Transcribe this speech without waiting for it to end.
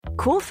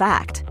Cool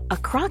fact, a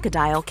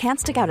crocodile can't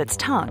stick out its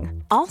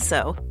tongue.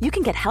 Also, you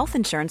can get health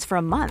insurance for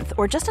a month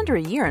or just under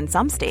a year in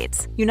some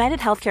states. United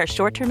Healthcare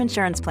short-term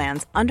insurance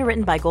plans,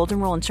 underwritten by Golden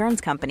Rule Insurance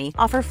Company,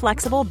 offer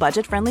flexible,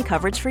 budget-friendly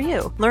coverage for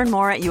you. Learn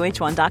more at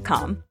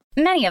uh1.com.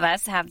 Many of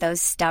us have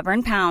those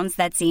stubborn pounds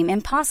that seem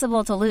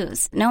impossible to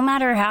lose, no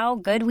matter how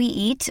good we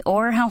eat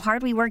or how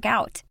hard we work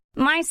out.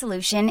 My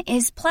solution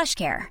is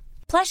PlushCare.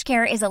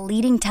 PlushCare is a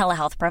leading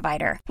telehealth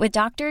provider with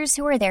doctors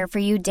who are there for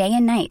you day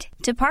and night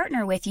to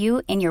partner with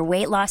you in your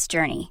weight loss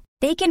journey.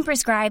 They can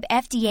prescribe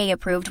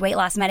FDA-approved weight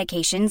loss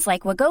medications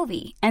like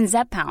Wegovy and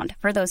Zepbound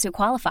for those who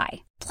qualify.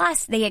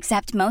 Plus, they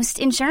accept most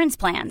insurance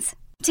plans.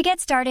 To get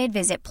started,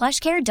 visit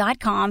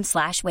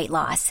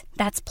plushcare.com/weightloss.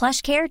 That's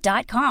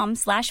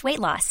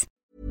plushcare.com/weightloss.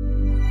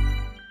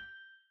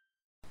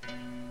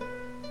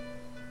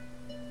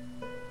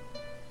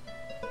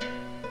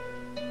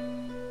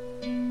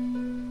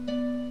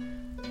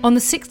 On the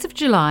 6th of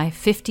July,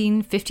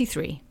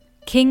 1553,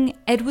 King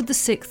Edward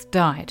VI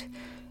died,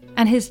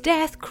 and his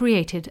death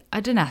created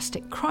a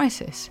dynastic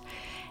crisis.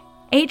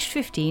 Aged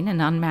 15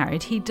 and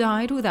unmarried, he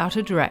died without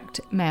a direct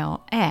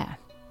male heir.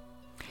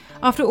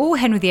 After all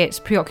Henry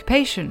VIII's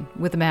preoccupation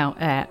with the male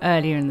heir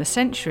earlier in the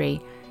century,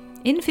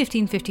 in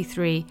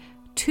 1553,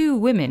 two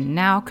women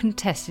now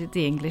contested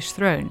the English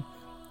throne.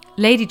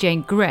 Lady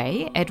Jane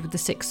Grey, Edward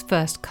VI's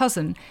first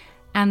cousin,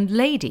 and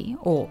Lady,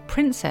 or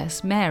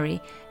Princess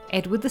Mary,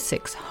 Edward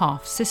VI's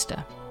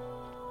half-sister.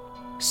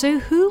 So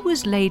who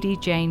was Lady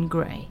Jane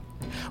Grey?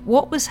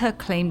 What was her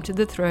claim to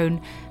the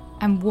throne,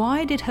 and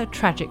why did her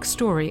tragic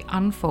story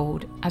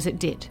unfold as it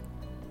did?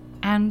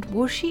 And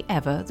was she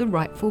ever the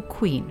rightful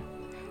queen?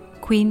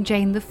 Queen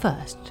Jane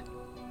I?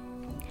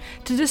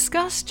 To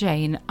discuss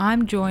Jane,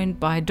 I'm joined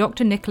by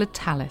Dr. Nicola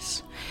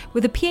Tallis,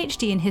 with a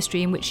PhD in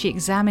history in which she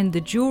examined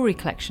the jewellery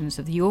collections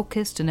of the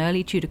Yorkist and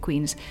early Tudor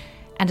queens,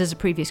 and as a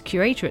previous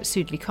curator at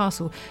Sudeley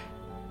Castle,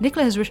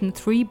 Nicola has written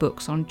 3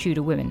 books on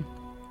Tudor women.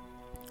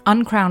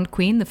 Uncrowned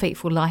Queen, The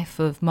Fateful Life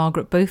of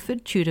Margaret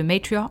Beaufort, Tudor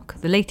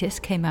Matriarch. The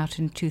latest came out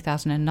in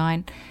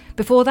 2009.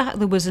 Before that,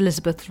 there was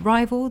Elizabeth's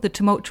Rival, The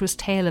Tumultuous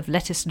Tale of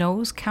Lettice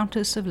Knowles,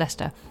 Countess of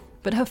Leicester.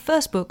 But her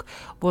first book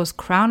was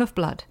Crown of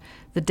Blood,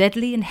 The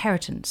Deadly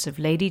Inheritance of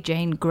Lady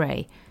Jane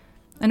Grey,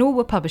 and all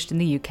were published in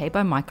the UK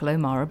by Michael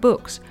O'Mara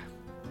Books.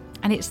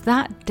 And it's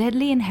that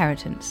deadly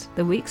inheritance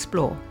that we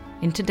explore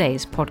in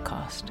today's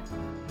podcast.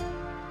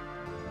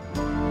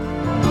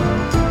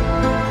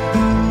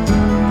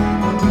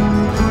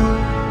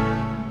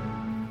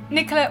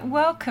 Nicola,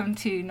 welcome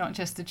to Not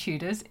Just the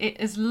Tudors. It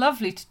is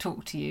lovely to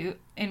talk to you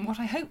in what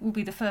I hope will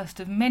be the first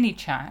of many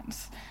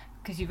chats,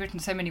 because you've written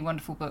so many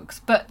wonderful books.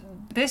 But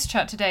this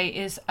chat today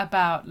is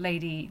about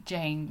Lady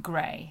Jane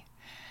Grey.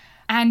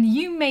 And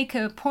you make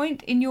a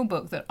point in your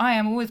book that I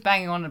am always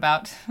banging on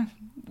about,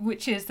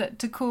 which is that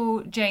to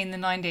call Jane the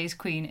 9 Days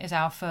Queen is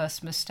our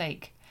first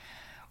mistake.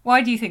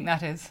 Why do you think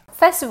that is?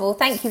 First of all,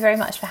 thank you very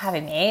much for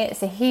having me.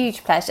 It's a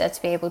huge pleasure to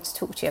be able to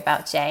talk to you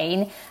about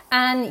Jane.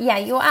 And yeah,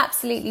 you're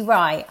absolutely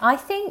right. I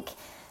think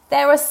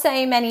there are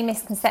so many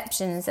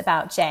misconceptions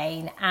about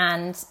Jane,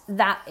 and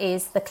that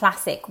is the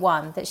classic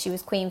one, that she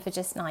was queen for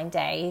just 9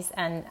 days.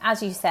 And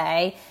as you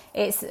say,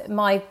 it's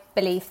my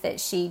belief that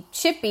she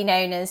should be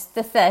known as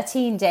the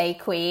 13-day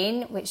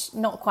queen, which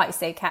not quite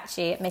so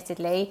catchy,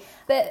 admittedly.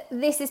 But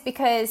this is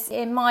because,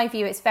 in my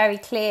view, it's very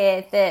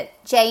clear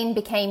that Jane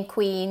became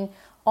queen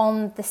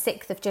on the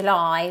 6th of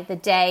July, the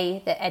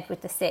day that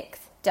Edward VI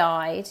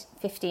died,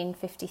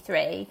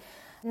 1553.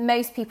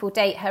 Most people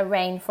date her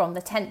reign from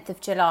the 10th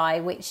of July,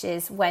 which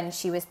is when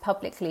she was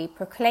publicly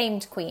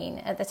proclaimed queen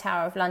at the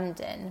Tower of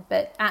London.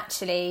 But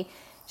actually,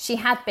 she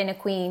had been a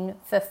queen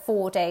for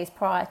 4 days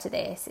prior to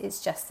this. It's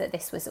just that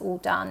this was all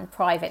done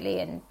privately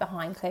and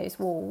behind closed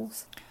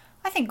walls.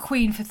 I think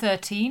Queen for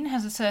 13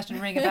 has a certain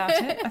ring about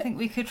it. I think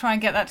we could try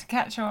and get that to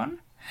catch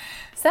on.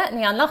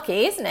 Certainly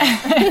unlucky, isn't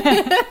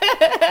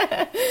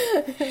it?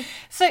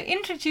 So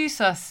introduce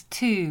us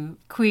to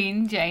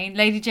Queen Jane,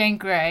 Lady Jane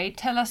Grey.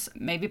 Tell us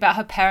maybe about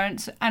her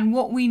parents and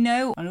what we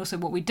know and also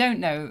what we don't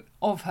know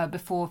of her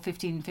before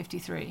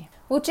 1553.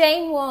 Well,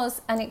 Jane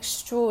was an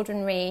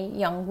extraordinary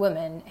young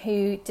woman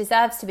who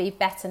deserves to be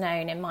better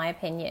known, in my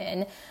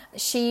opinion.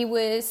 She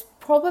was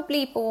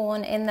probably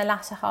born in the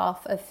latter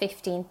half of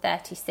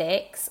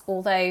 1536,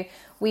 although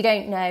we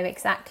don't know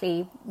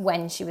exactly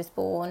when she was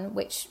born,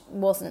 which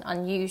wasn't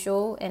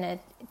unusual in a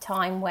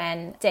time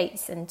when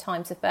dates and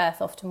times of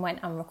birth often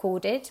went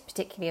unrecorded,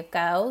 particularly of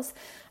girls.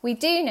 We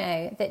do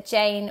know that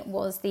Jane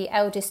was the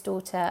eldest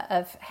daughter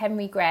of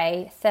Henry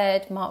Grey,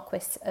 3rd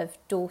Marquess of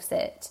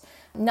Dorset.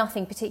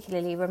 Nothing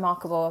particularly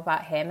remarkable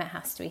about him, it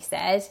has to be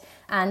said.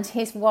 And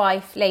his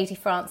wife, Lady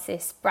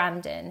Frances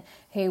Brandon,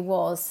 who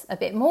was a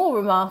bit more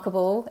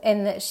remarkable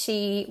in that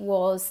she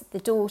was the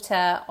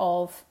daughter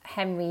of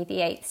Henry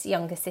VIII's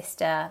younger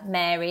sister,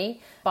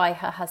 Mary, by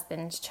her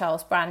husband,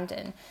 Charles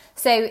Brandon.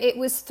 So it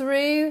was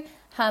through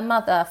her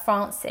mother,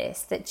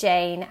 Frances, that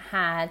Jane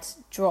had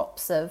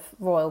drops of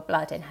royal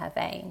blood in her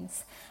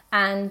veins.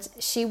 And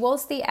she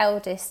was the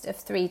eldest of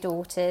 3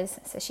 daughters.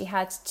 So she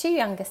had 2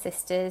 younger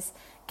sisters,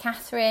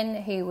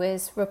 Catherine, who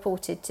was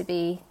reported to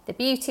be the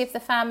beauty of the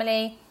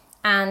family,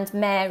 and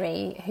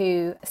Mary,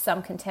 who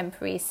some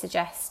contemporaries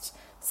suggest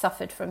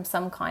suffered from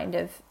some kind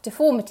of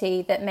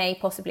deformity that may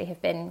possibly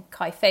have been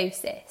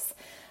kyphosis.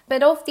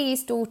 But of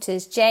these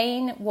daughters,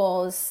 Jane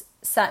was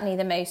certainly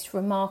the most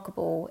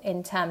remarkable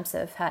in terms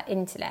of her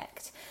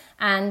intellect.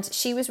 And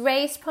she was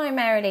raised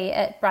primarily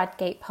at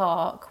Bradgate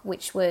Park,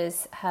 which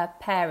was her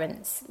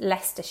parents'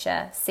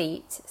 Leicestershire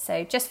seat,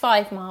 so just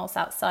 5 miles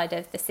outside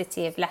of the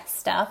city of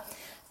Leicester.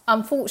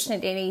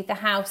 Unfortunately, the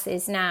house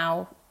is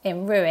now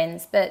in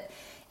ruins, but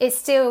it's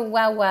still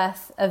well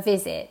worth a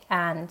visit,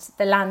 and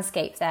the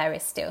landscape there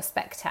is still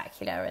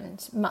spectacular,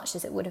 and much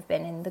as it would have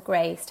been in the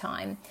Greys'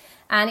 time.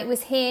 And it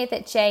was here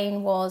that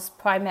Jane was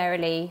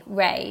primarily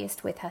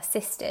raised with her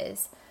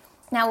sisters.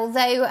 Now,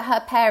 although her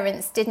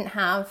parents didn't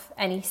have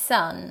any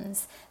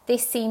sons,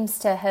 this seems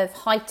to have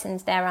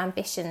heightened their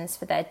ambitions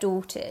for their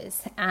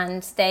daughters,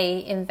 and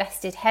they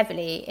invested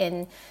heavily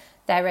in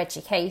their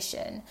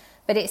education.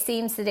 But it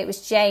seems that it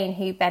was Jane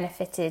who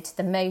benefited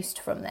the most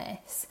from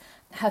this.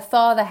 Her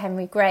father,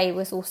 Henry Grey,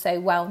 was also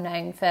well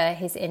known for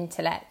his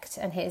intellect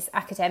and his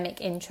academic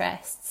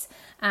interests,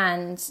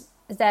 and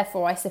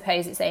therefore I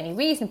suppose it's only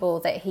reasonable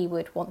that he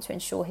would want to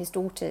ensure his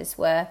daughters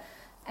were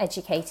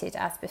educated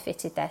as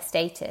befitted their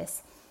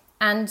status.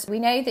 And we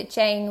know that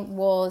Jane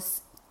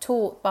was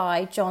taught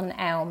by John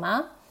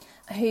Aylmer,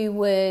 who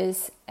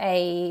was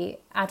an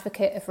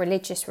advocate of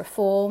religious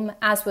reform,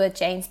 as were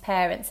Jane's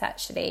parents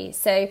actually.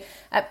 So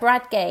at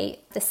Bradgate,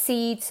 the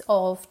seeds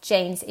of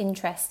Jane's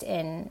interest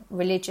in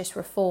religious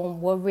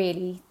reform were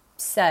really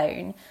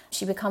sown.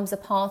 She becomes a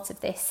part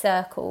of this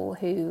circle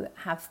who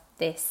have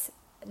this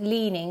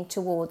leaning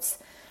towards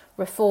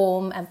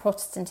reform and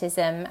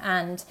Protestantism,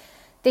 and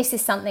this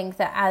is something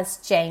that as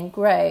Jane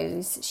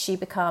grows, she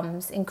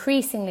becomes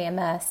increasingly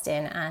immersed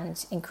in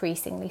and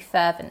increasingly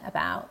fervent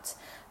about.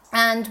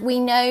 And we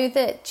know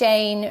that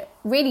Jane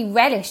really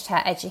relished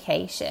her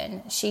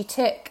education. She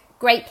took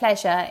great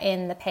pleasure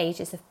in the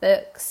pages of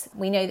books.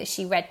 We know that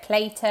she read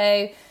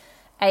Plato.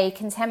 A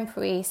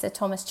contemporary, Sir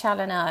Thomas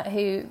Challoner,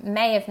 who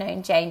may have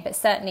known Jane but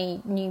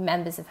certainly knew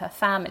members of her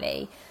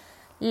family,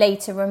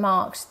 later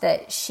remarked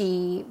that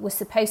she was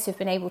supposed to have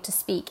been able to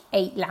speak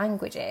 8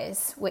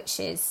 languages, which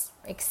is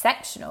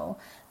exceptional.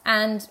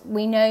 And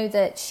we know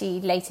that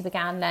she later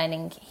began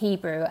learning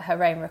Hebrew at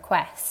her own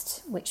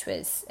request, which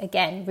was,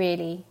 again,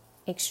 really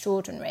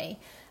extraordinary.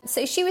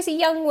 So she was a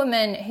young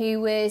woman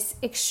who was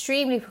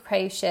extremely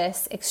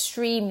precocious,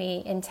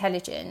 extremely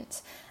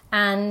intelligent,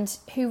 and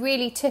who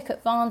really took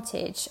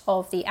advantage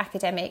of the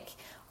academic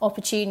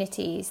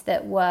opportunities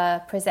that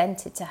were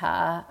presented to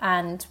her,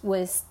 and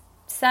was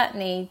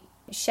certainly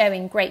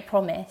showing great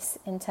promise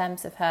in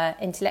terms of her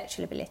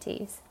intellectual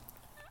abilities.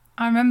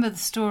 I remember the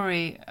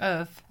story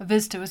of a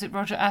visitor, was it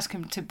Roger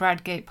Ascham, to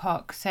Bradgate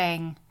Park,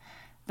 saying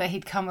that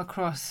he'd come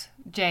across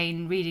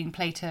Jane reading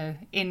Plato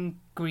in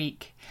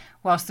Greek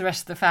whilst the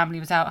rest of the family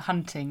was out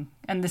hunting.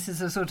 And this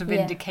is a sort of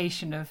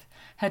indication of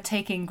her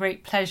taking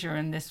great pleasure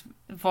in this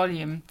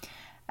volume,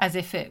 as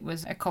if it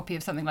was a copy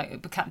of something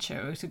like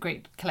Boccaccio. It was a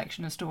great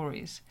collection of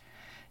stories.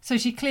 So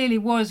she clearly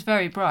was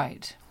very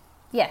bright.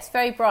 Yes,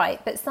 very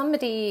bright, but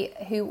somebody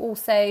who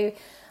also,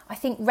 I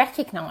think,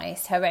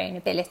 recognised her own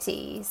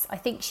abilities. I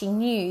think she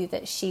knew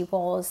that she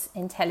was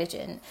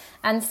intelligent.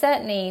 And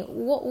certainly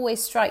what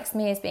always strikes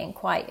me as being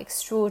quite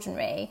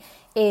extraordinary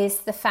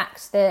is the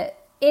fact that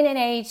in an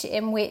age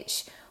in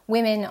which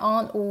women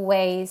aren't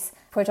always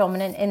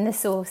predominant in the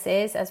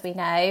sources, as we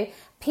know,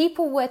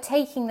 people were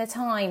taking the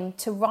time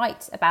to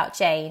write about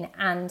Jane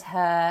and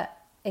her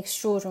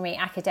extraordinary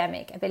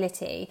academic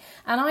ability.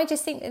 And I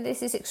just think that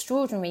this is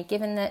extraordinary,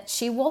 given that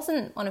she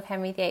wasn't one of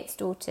Henry VIII's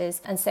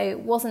daughters, and so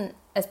wasn't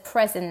as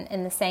present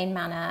in the same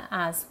manner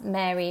as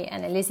Mary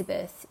and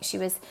Elizabeth. She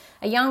was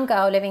a young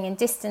girl living in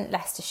distant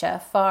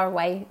Leicestershire, far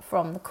away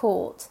from the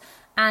court,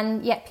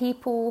 and yet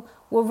people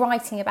were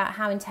writing about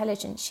how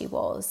intelligent she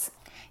was.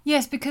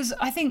 Yes, because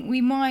I think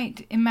we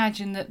might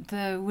imagine that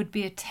there would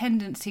be a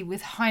tendency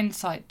with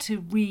hindsight to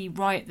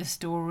rewrite the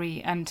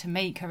story and to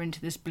make her into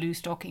this blue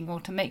stocking,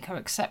 or to make her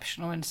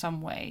exceptional in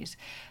some ways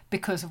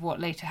because of what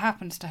later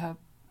happens to her.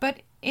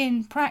 But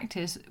in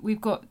practice,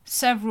 we've got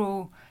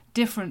several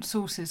different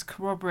sources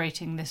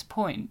corroborating this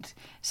point.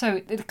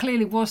 So it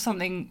clearly was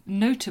something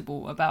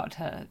notable about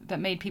her that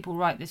made people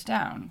write this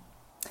down.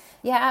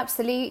 Yeah,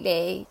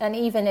 absolutely. And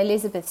even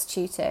Elizabeth's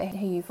tutor,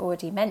 who you've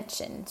already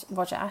mentioned,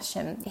 Roger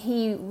Ascham,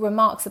 he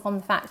remarks upon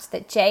the fact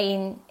that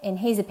Jane, in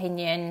his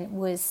opinion,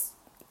 was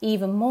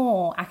even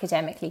more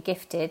academically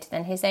gifted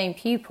than his own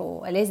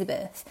pupil,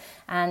 Elizabeth.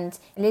 And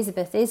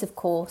Elizabeth is, of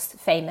course,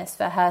 famous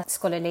for her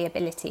scholarly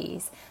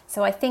abilities.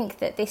 So I think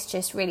that this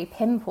just really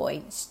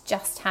pinpoints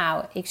just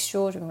how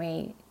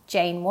extraordinary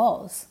Jane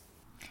was.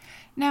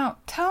 Now,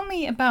 tell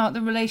me about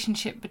the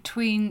relationship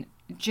between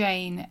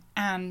Jane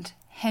and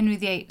Henry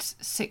VIII's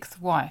 6th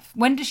wife.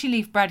 When does she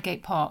leave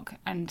Bradgate Park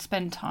and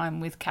spend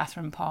time with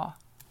Catherine Parr?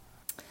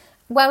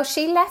 Well,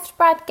 she left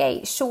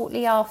Bradgate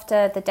shortly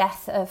after the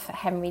death of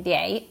Henry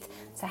VIII.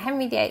 So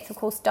Henry VIII, of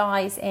course,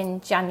 dies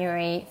in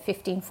January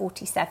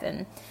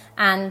 1547.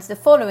 And the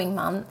following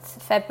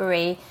month,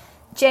 February,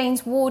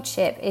 Jane's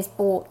wardship is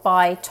bought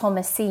by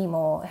Thomas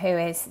Seymour, who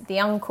is the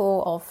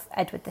uncle of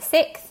Edward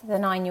VI, the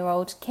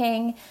 9-year-old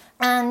king.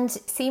 And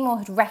Seymour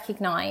had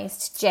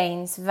recognised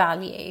Jane's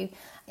value.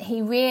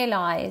 He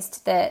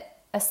realised that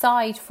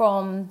aside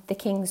from the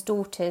king's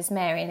daughters,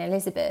 Mary and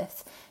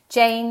Elizabeth,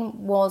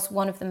 Jane was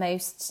one of the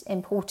most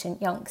important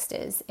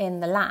youngsters in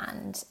the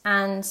land,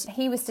 and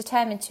he was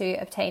determined to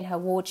obtain her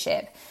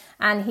wardship.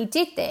 And he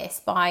did this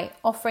by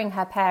offering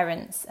her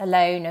parents a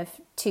loan of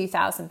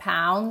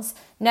 £2,000,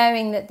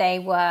 knowing that they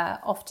were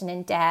often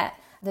in debt.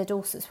 The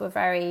daughters were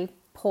very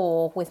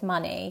poor with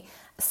money.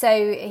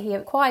 So he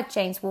acquired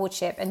Jane's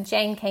wardship, and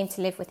Jane came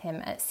to live with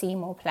him at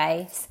Seymour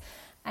Place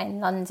in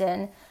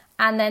London.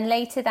 And then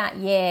later that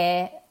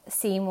year,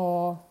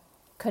 Seymour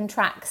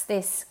contracts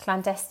this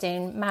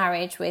clandestine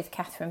marriage with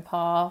Catherine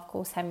Parr, of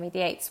course Henry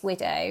VIII's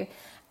widow,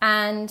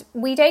 and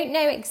we don't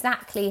know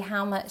exactly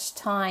how much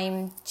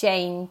time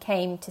Jane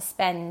came to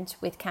spend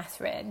with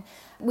Catherine.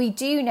 We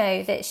do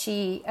know that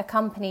she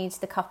accompanied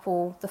the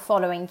couple the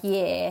following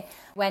year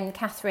when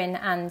Catherine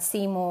and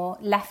Seymour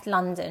left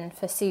London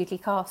for Sudeley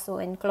Castle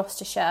in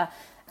Gloucestershire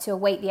to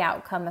await the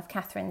outcome of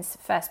Catherine's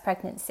first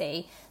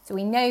pregnancy. So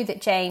we know that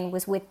Jane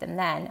was with them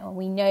then, or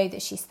we know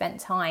that she spent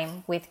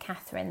time with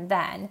Catherine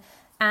then.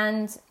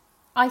 And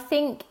I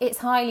think it's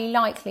highly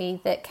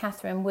likely that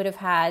Catherine would have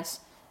had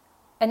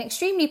an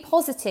extremely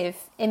positive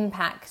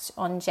impact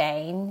on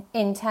Jane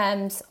in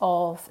terms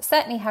of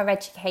certainly her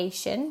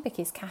education,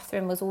 because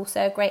Catherine was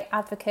also a great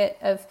advocate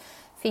of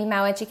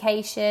female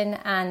education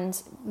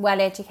and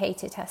well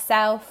educated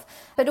herself,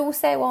 but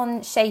also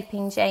on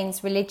shaping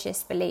Jane's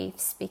religious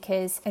beliefs,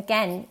 because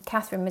again,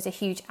 Catherine was a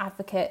huge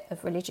advocate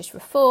of religious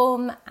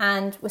reform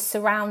and was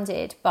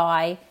surrounded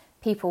by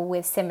people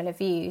with similar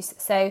views.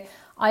 So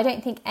I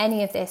don't think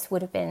any of this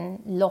would have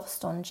been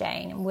lost on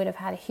Jane and would have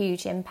had a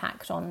huge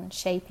impact on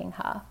shaping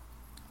her.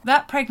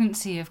 That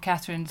pregnancy of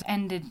Catherine's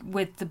ended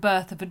with the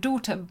birth of a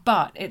daughter,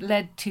 but it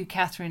led to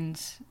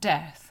Catherine's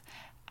death.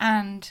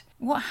 And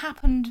what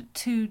happened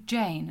to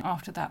Jane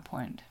after that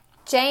point?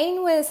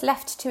 Jane was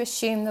left to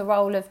assume the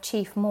role of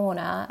chief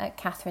mourner at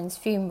Catherine's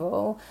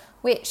funeral,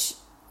 which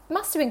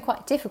must have been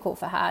quite difficult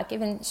for her,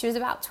 given she was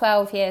about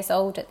 12 years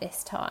old at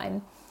this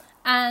time.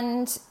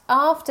 And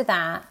after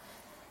that,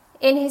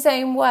 in his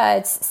own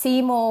words,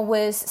 Seymour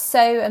was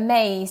so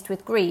amazed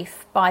with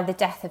grief by the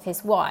death of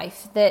his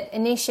wife that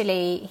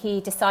initially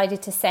he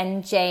decided to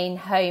send Jane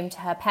home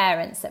to her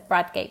parents at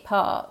Bradgate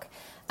Park.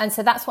 And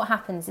so that's what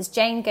happens, is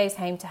Jane goes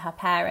home to her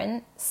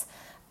parents,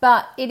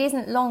 but it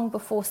isn't long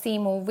before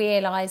Seymour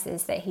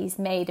realises that he's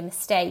made a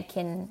mistake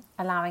in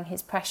allowing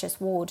his precious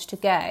ward to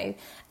go.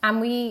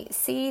 And we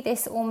see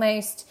this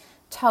almost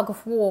tug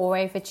of war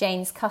over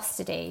Jane's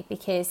custody,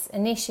 because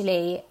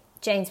initially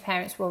Jane's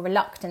parents were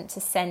reluctant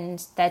to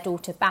send their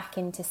daughter back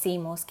into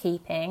Seymour's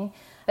keeping,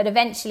 but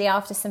eventually,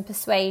 after some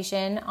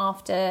persuasion,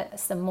 after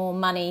some more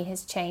money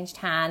has changed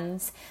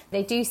hands,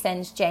 they do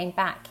send Jane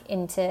back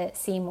into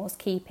Seymour's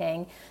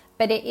keeping,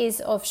 but it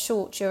is of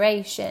short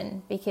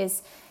duration,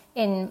 because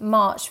in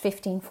March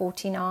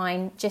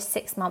 1549, just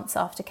 6 months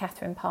after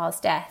Catherine Parr's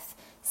death,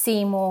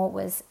 Seymour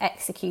was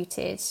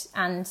executed,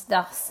 and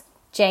thus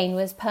Jane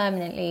was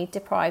permanently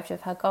deprived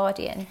of her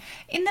guardian.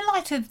 In the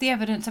light of the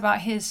evidence about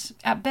his,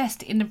 at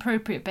best,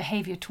 inappropriate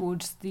behaviour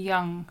towards the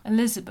young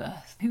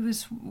Elizabeth, who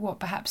was,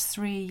 perhaps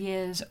 3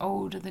 years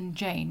older than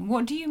Jane,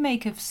 what do you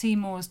make of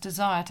Seymour's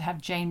desire to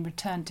have Jane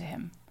returned to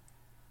him?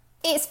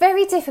 It's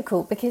very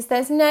difficult, because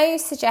there's no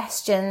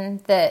suggestion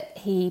that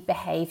he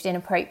behaved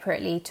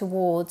inappropriately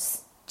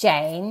towards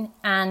Jane,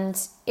 and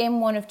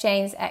in one of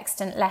Jane's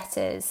extant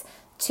letters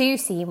to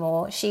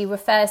Seymour, she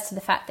refers to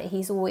the fact that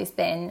he's always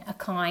been a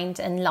kind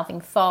and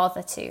loving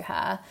father to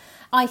her.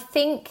 I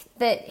think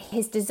that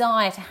his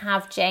desire to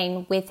have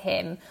Jane with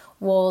him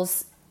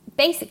was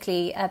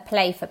basically a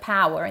play for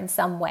power in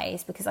some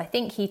ways, because I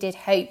think he did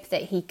hope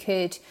that he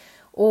could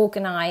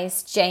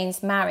organise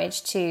Jane's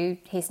marriage to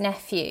his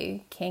nephew,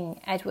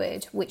 King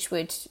Edward, which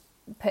would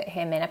put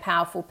him in a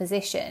powerful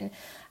position.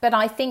 But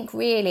I think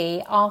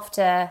really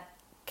after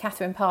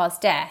Catherine Parr's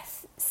death,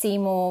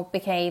 Seymour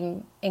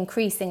became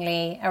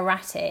increasingly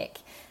erratic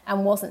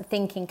and wasn't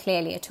thinking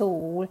clearly at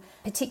all,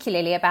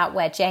 particularly about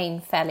where Jane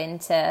fell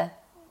into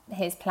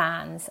his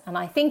plans. And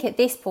I think at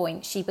this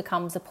point she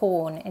becomes a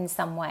pawn in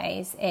some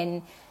ways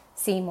in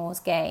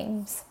Seymour's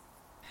games.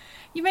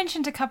 You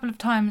mentioned a couple of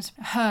times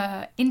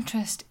her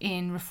interest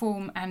in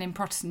reform and in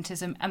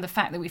Protestantism, and the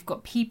fact that we've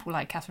got people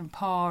like Catherine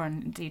Parr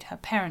and indeed her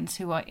parents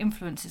who are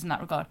influences in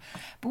that regard.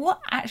 But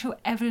what actual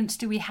evidence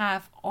do we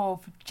have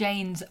of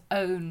Jane's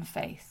own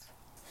faith?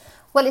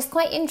 Well, it's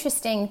quite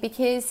interesting,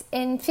 because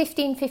in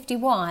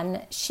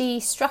 1551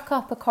 she struck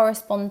up a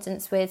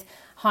correspondence with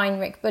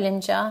Heinrich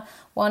Bullinger,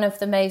 one of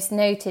the most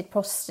noted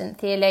Protestant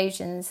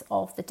theologians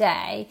of the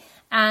day,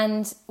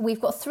 and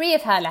we've got 3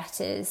 of her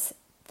letters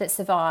that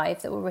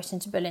survive that were written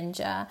to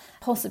Bullinger,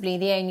 possibly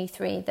the only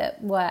 3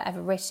 that were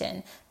ever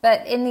written.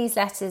 But in these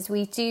letters,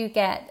 we do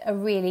get a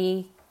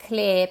really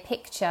clear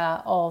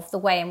picture of the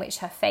way in which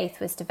her faith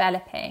was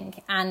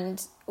developing,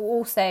 and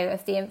also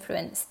of the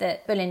influence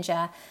that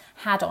Bullinger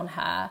had on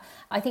her.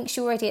 I think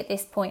she already at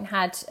this point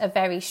had a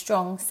very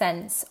strong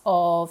sense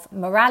of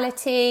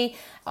morality.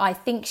 I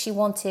think she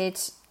wanted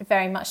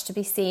very much to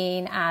be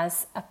seen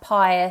as a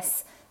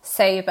pious,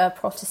 sober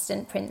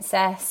Protestant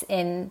princess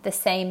in the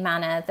same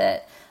manner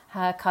that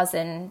her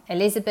cousin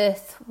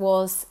Elizabeth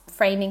was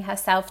framing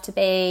herself to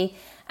be.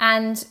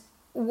 And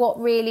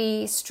what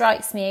really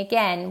strikes me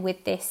again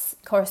with this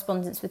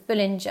correspondence with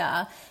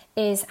Bullinger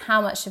is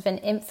how much of an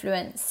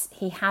influence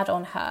he had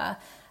on her,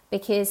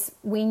 because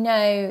we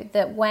know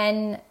that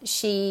when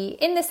she,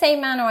 in the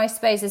same manner I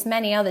suppose as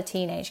many other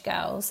teenage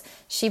girls,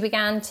 she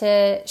began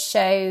to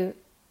show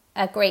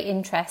a great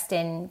interest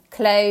in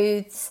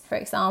clothes, for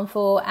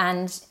example,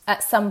 and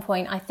at some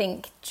point I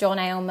think John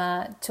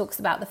Aylmer talks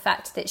about the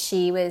fact that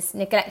she was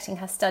neglecting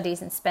her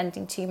studies and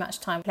spending too much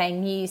time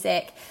playing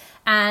music,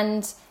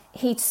 and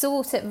he'd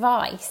sought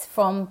advice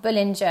from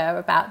Bullinger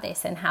about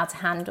this and how to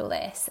handle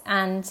this.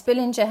 And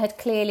Bullinger had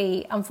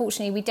clearly,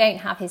 unfortunately, we don't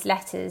have his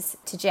letters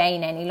to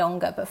Jane any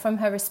longer, but from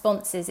her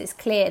responses, it's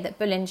clear that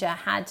Bullinger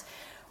had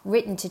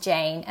written to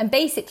Jane and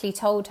basically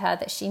told her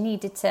that she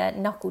needed to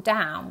knuckle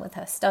down with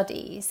her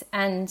studies.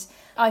 And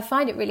I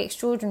find it really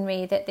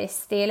extraordinary that this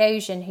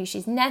theologian who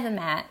she's never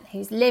met,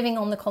 who's living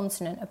on the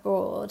continent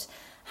abroad,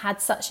 had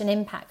such an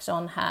impact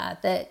on her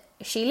that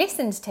she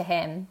listened to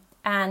him.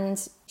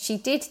 And she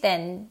did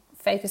then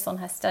focus on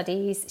her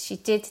studies. She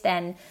did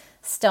then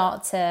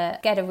start to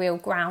get a real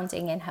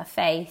grounding in her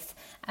faith.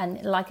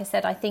 And like I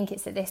said, I think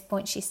it's at this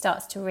point she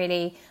starts to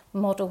really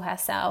model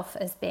herself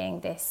as being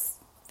this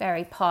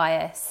very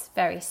pious,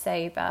 very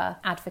sober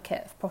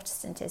advocate of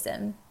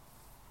Protestantism.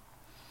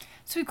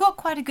 So we've got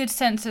quite a good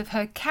sense of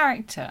her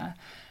character.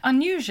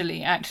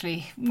 Unusually,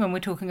 actually, when we're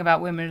talking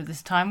about women of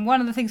this time, one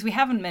of the things we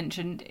haven't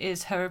mentioned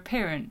is her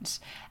appearance.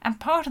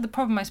 And part of the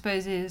problem, I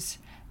suppose, is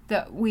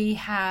that we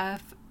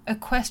have a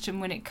question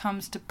when it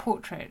comes to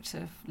portraits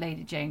of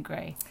Lady Jane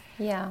Grey.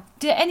 Yeah.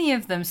 Do any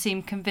of them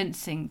seem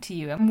convincing to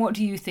you? And what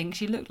do you think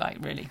she looked like,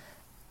 really?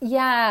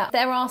 Yeah,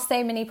 there are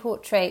so many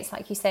portraits,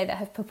 like you say, that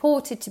have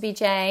purported to be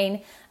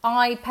Jane.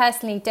 I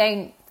personally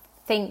don't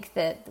think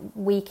that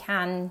we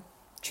can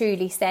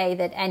truly say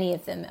that any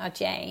of them are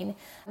Jane.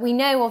 We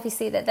know,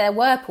 obviously, that there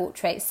were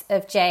portraits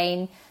of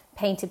Jane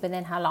painted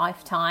within her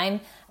lifetime.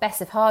 Bess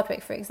of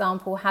Hardwicke, for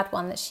example, had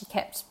one that she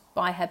kept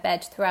by her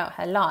bed throughout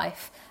her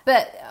life,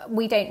 but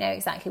we don't know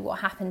exactly what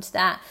happened to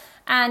that,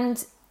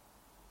 and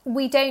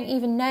we don't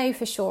even know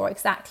for sure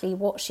exactly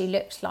what she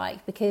looked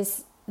like,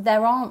 because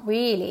there aren't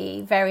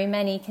really very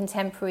many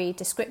contemporary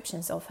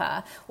descriptions of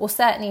her, or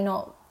certainly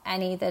not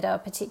any that are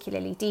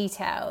particularly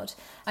detailed.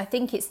 I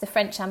think it's the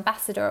French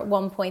ambassador at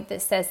one point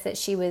that says that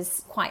she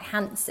was quite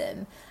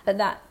handsome, but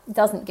that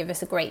doesn't give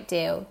us a great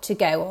deal to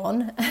go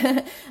on.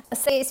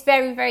 So it's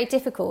very, very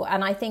difficult.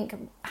 And I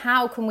think,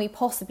 how can we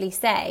possibly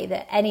say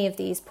that any of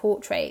these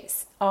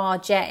portraits are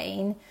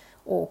Jane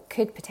or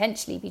could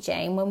potentially be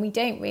Jane when we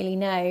don't really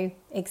know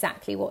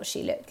exactly what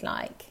she looked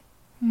like?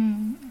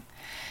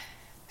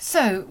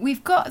 So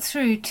we've got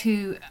through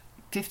to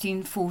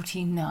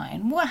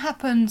 1549. What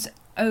happens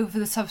over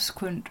the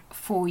subsequent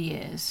 4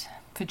 years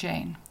for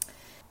Jane?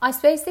 I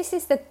suppose this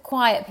is the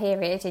quiet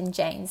period in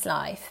Jane's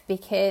life,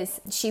 because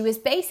she was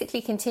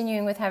basically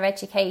continuing with her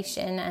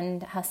education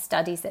and her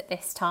studies at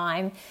this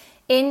time.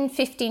 In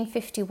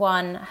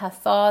 1551, her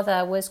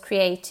father was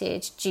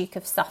created Duke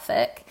of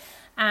Suffolk,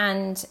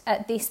 and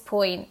at this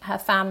point her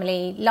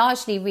family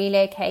largely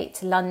relocate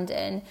to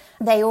London.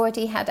 They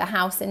already had a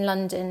house in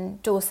London,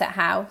 Dorset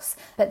House,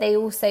 but they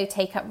also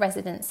take up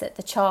residence at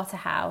the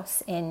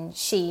Charterhouse in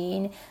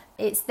Sheen.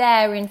 It's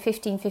there in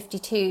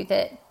 1552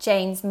 that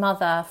Jane's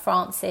mother,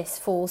 Frances,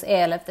 falls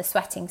ill of the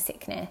sweating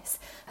sickness.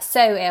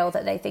 So ill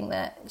that they think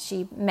that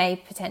she may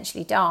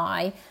potentially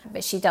die,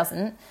 but she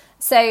doesn't.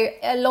 So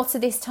a lot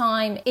of this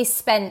time is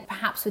spent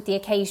perhaps with the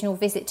occasional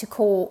visit to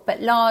court,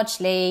 but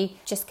largely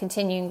just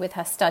continuing with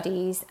her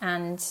studies.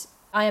 And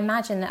I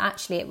imagine that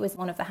actually it was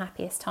one of the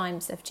happiest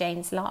times of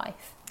Jane's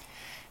life.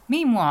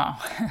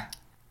 Meanwhile,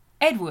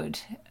 Edward,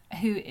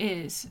 who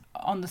is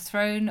on the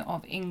throne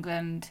of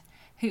England,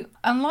 who,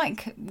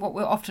 unlike what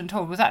we're often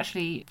told, was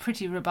actually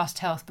pretty robust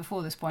health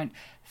before this point,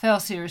 fell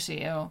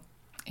seriously ill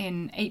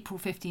in April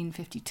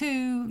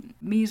 1552,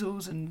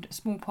 measles and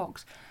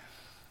smallpox.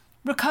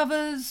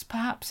 Recovers,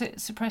 perhaps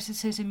it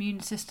suppresses his immune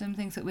system,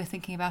 things that we're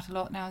thinking about a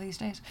lot now these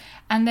days.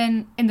 And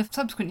then in the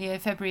subsequent year,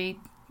 February,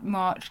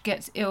 March,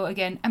 gets ill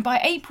again. And by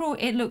April,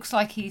 it looks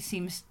like he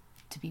seems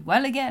to be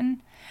well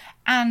again.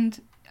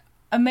 And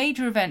a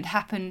major event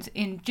happens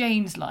in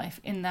Jane's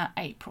life in that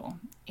April,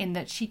 in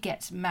that she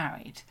gets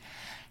married.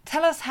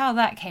 Tell us how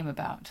that came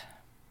about.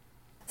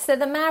 So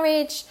the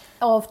marriage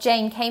of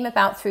Jane came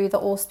about through the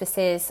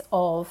auspices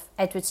of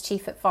Edward's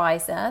chief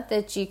advisor,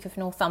 the Duke of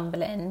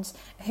Northumberland,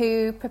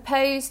 who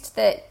proposed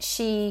that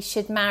she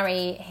should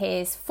marry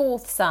his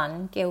fourth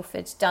son,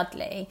 Guildford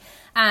Dudley.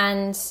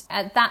 And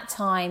at that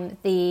time,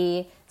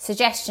 the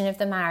suggestion of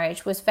the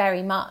marriage was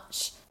very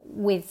much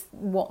with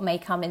what may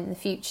come in the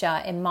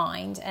future in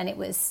mind. And it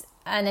was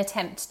an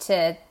attempt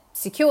to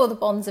secure the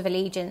bonds of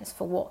allegiance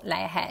for what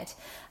lay ahead.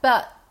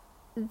 But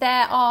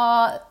there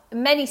are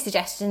many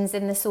suggestions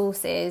in the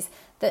sources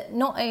that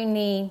not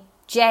only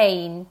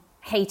Jane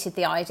hated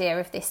the idea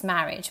of this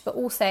marriage, but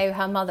also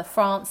her mother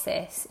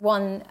Frances.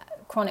 One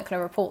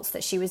chronicler reports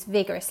that she was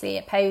vigorously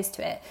opposed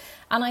to it.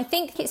 And I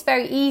think it's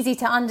very easy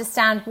to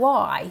understand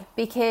why,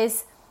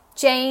 because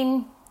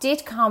Jane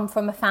did come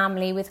from a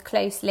family with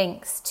close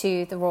links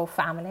to the royal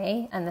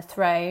family and the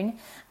throne,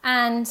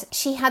 and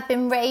she had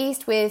been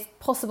raised with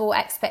possible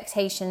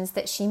expectations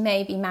that she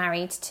may be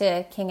married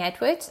to King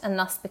Edward and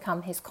thus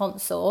become his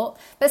consort,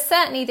 but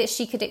certainly that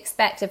she could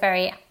expect a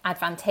very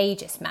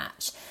advantageous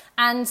match.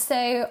 And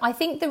so I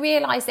think the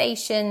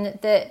realisation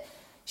that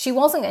she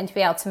wasn't going to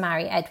be able to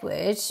marry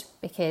Edward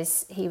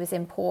because he was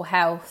in poor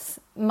health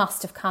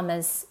must have come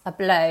as a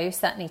blow,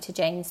 certainly to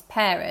Jane's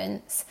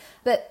parents.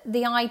 But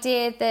the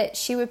idea that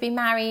she would be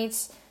married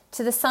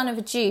to the son of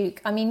a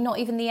duke, I mean, not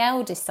even the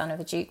eldest son of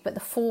a duke, but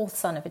the fourth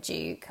son of a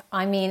duke,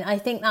 I mean, I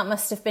think that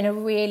must have been a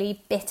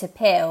really bitter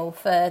pill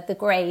for the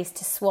Greys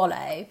to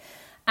swallow.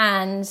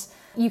 And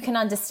you can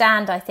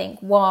understand, I think,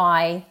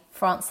 why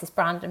Frances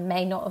Brandon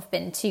may not have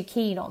been too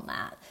keen on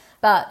that.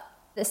 But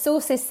the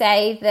sources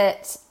say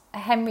that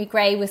Henry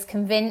Grey was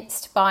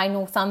convinced by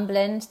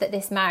Northumberland that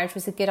this marriage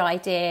was a good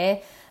idea,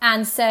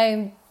 and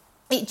so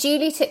it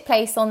duly took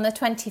place on the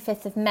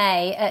 25th of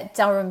May at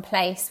Durham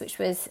Place, which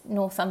was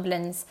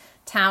Northumberland's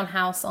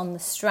townhouse on the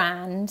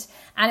Strand,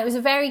 and it was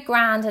a very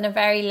grand and a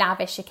very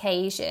lavish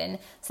occasion.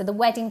 So the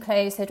wedding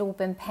clothes had all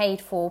been paid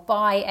for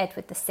by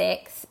Edward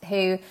VI,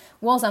 who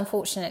was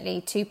unfortunately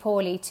too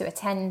poorly to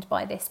attend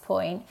by this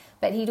point,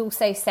 but he'd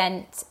also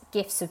sent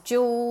gifts of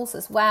jewels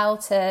as well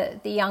to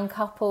the young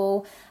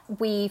couple.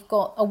 We've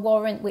got a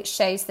warrant which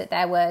shows that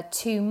there were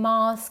 2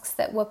 masques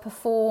that were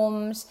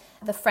performed.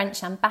 The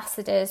French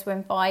ambassadors were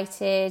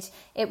invited.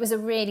 It was a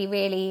really,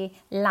 really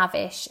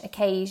lavish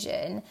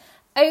occasion.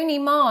 Only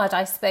marred,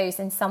 I suppose,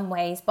 in some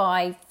ways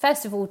by,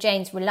 first of all,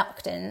 Jane's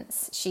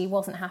reluctance. She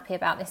wasn't happy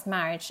about this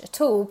marriage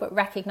at all, but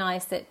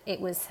recognised that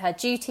it was her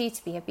duty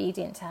to be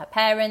obedient to her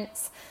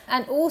parents.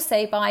 And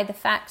also by the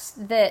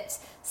fact that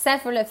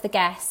several of the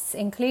guests,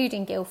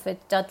 including Guildford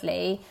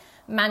Dudley,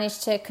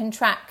 managed to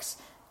contract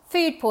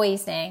food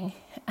poisoning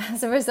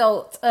as a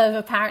result of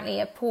apparently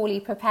a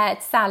poorly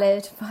prepared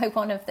salad by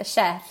one of the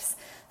chefs.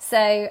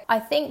 So I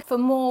think for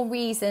more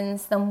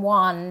reasons than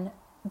one,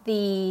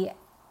 the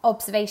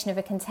observation of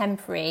a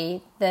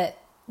contemporary that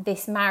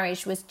this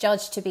marriage was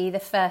judged to be the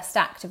first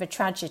act of a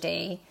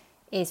tragedy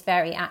is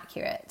very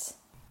accurate.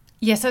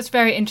 Yes, that's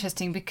very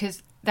interesting,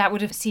 because that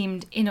would have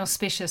seemed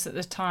inauspicious at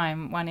the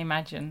time, one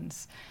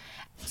imagines.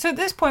 So at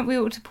this point we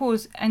ought to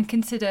pause and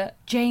consider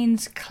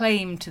Jane's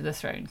claim to the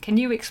throne. Can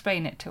you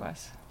explain it to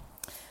us?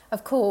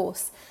 Of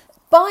course.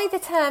 By the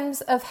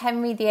terms of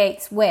Henry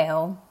VIII's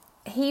will,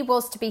 he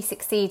was to be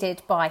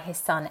succeeded by his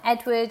son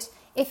Edward.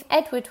 If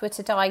Edward were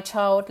to die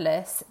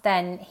childless,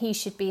 then he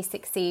should be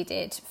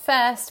succeeded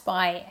first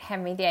by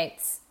Henry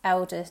VIII's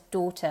eldest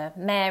daughter,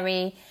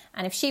 Mary,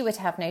 and if she were to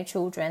have no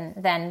children,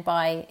 then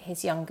by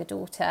his younger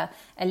daughter,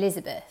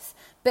 Elizabeth.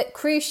 But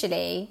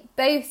crucially,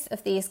 both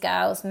of these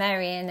girls,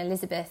 Mary and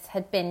Elizabeth,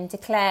 had been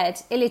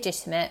declared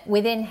illegitimate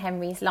within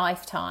Henry's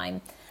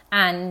lifetime,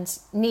 and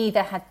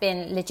neither had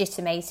been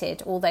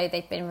legitimated, although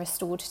they'd been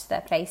restored to their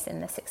place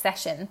in the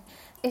succession.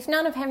 If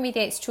none of Henry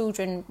VIII's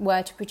children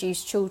were to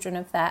produce children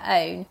of their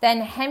own,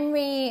 then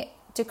Henry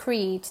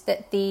decreed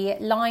that the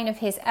line of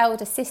his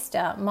elder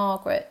sister,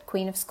 Margaret,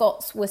 Queen of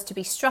Scots, was to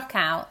be struck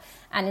out,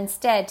 and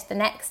instead the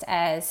next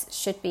heirs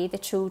should be the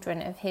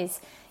children of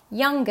his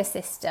younger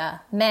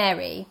sister,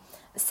 Mary.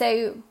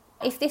 So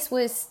if this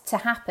was to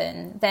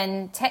happen,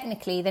 then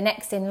technically the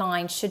next in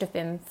line should have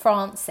been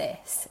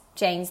Frances,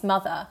 Jane's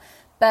mother.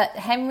 But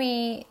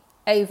Henry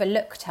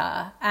overlooked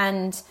her,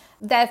 and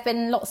there have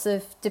been lots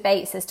of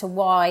debates as to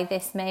why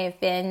this may have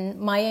been.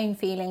 My own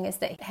feeling is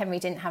that Henry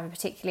didn't have a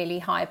particularly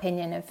high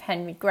opinion of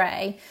Henry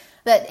Grey.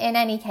 But in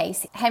any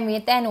case, Henry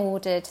had then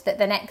ordered that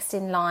the next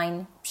in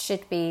line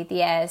should be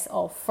the heirs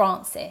of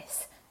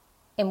Frances,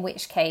 in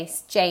which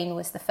case Jane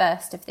was the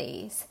first of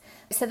these.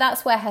 So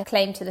that's where her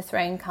claim to the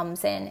throne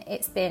comes in.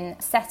 It's been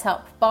set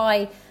up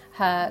by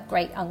her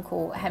great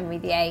uncle Henry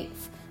VIII,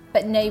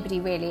 but nobody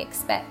really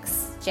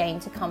expects Jane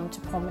to come to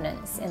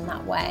prominence in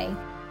that way.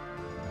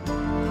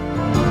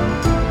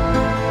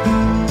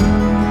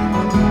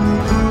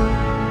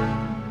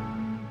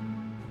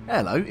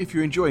 Hello, if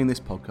you're enjoying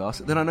this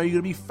podcast, then I know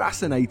you're going to be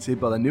fascinated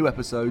by the new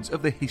episodes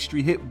of the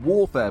History Hit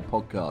Warfare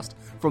podcast,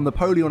 from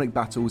Napoleonic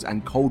battles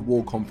and Cold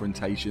War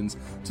confrontations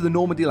to the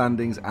Normandy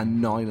landings and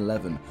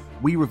 9/11.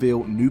 We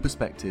reveal new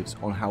perspectives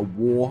on how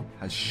war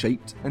has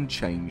shaped and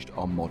changed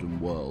our modern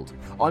world.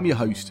 I'm your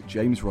host,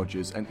 James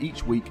Rogers, and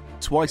each week,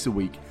 twice a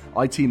week,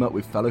 I team up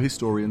with fellow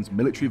historians,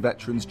 military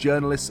veterans,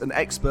 journalists, and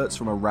experts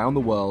from around the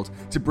world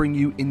to bring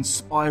you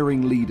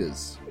inspiring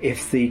leaders.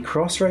 If the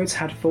crossroads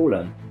had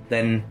fallen,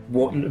 then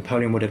what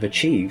Napoleon would have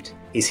achieved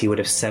is he would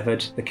have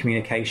severed the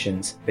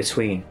communications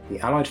between the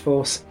Allied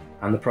force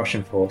and the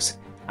Prussian force,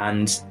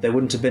 and there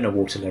wouldn't have been a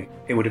Waterloo.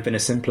 It would have been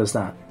as simple as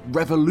that.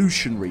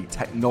 Revolutionary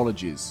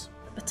technologies.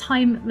 At the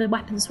time the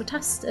weapons were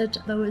tested,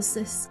 there was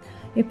this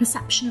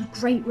perception of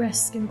great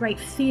risk and great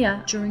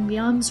fear during the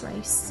arms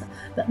race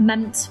that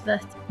meant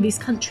that these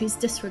countries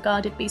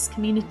disregarded these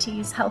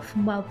communities' health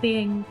and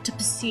well-being to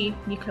pursue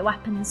nuclear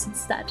weapons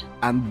instead.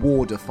 And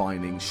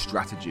war-defining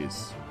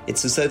strategies.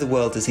 It's as though the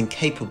world is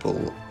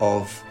incapable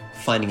of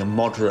finding a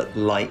moderate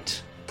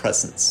light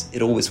presence.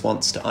 It always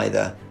wants to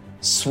either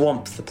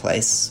swamp the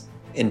place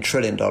in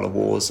trillion-dollar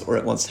wars, or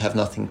it wants to have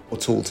nothing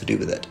at all to do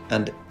with it.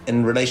 And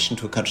in relation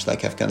to a country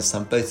like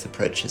Afghanistan, both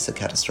approaches are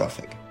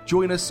catastrophic.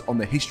 Join us on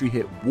the History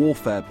Hit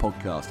Warfare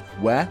podcast,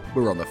 where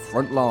we're on the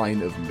front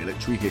line of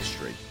military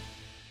history.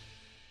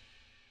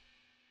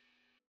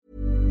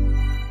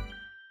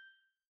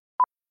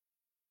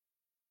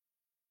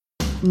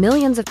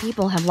 Millions of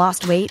people have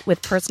lost weight with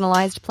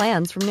personalized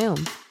plans from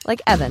Noom.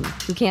 Like Evan,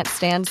 who can't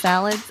stand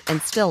salads and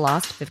still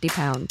lost 50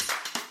 pounds.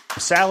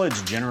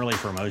 Salads generally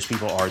for most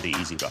people are the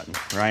easy button,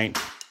 right?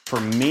 For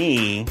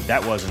me,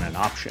 that wasn't an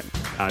option.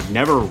 I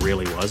never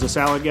really was a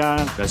salad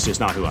guy. That's just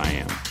not who I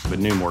am. But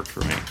Noom worked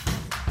for me.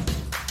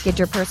 Get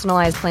your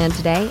personalized plan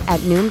today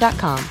at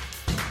Noom.com.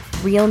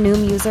 Real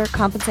Noom user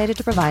compensated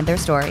to provide their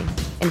story.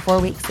 In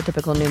 4 weeks, the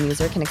typical Noom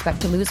user can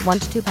expect to lose 1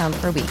 to 2 pounds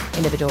per week.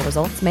 Individual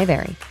results may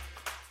vary.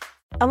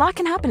 A lot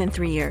can happen in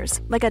 3 years,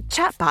 like a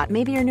chatbot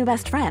may be your new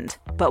best friend.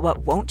 But what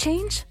won't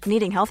change?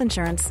 Needing health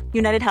insurance.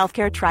 United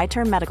Healthcare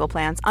Tri-Term Medical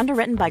Plans,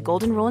 underwritten by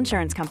Golden Rule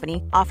Insurance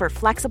Company, offer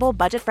flexible,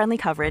 budget-friendly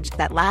coverage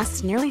that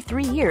lasts nearly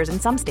 3 years in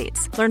some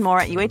states. Learn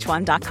more at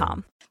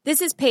UH1.com. This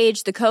is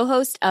Paige, the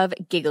co-host of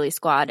Giggly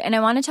Squad, and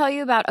I want to tell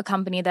you about a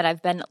company that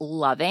I've been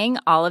loving,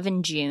 Olive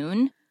 &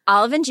 June.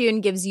 Olive &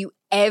 June gives you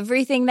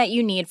everything that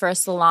you need for a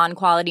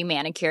salon-quality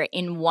manicure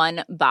in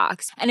one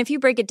box. And if you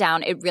break it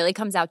down, it really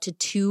comes out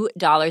to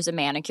 $2 a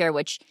manicure,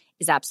 which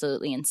is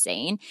absolutely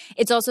insane.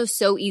 It's also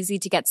so easy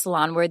to get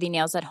salon-worthy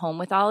nails at home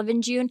with Olive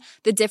 & June.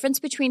 The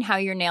difference between how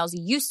your nails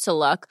used to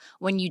look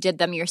when you did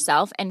them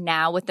yourself and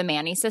now with the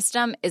Mani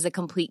system is a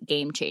complete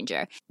game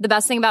changer. The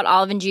best thing about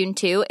Olive & June,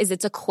 too, is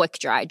it's a quick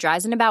dry.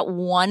 Dries in about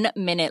 1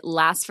 minute,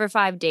 lasts for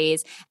 5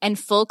 days, and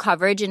full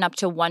coverage in up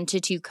to 1 to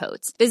 2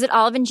 coats. Visit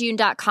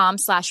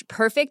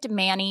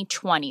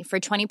oliveandjune.com/perfectmani20 for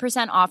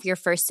 20% off your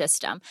first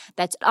system.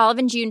 That's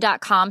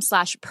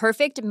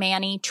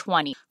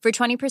oliveandjune.com/perfectmani20 for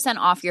 20%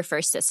 off your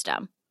first system.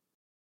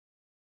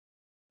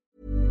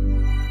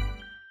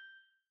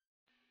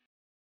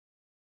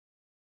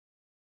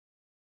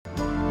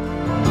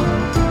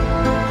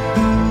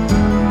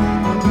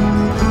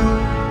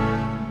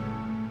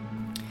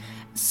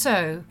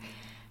 So,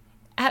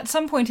 at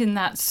some point in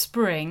that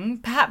spring,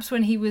 perhaps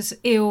when he was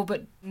ill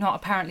but not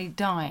apparently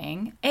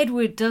dying,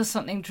 Edward does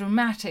something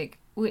dramatic,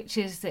 which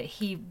is that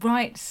he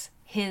writes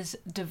his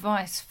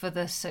device for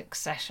the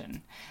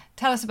succession.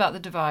 Tell us about the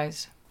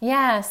device.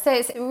 Yeah, so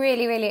it's a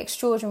really, really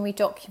extraordinary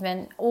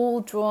document,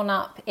 all drawn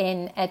up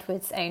in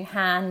Edward's own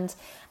hand.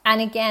 And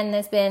again,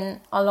 there's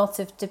been a lot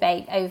of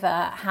debate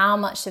over how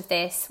much of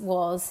this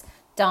was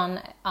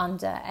done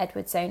under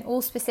Edward's own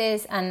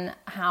auspices and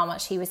how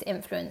much he was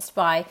influenced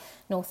by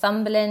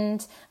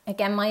Northumberland.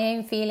 Again, my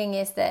own feeling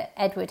is that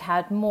Edward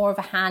had more of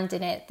a hand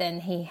in it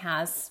than he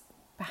has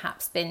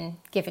perhaps been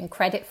given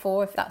credit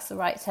for, if that's the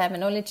right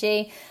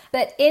terminology.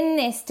 But in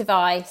this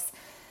device,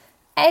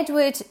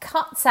 Edward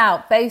cuts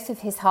out both of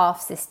his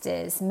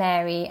half-sisters,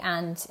 Mary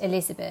and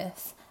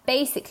Elizabeth,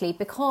 basically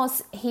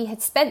because he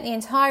had spent the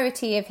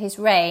entirety of his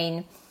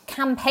reign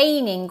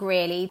campaigning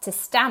really to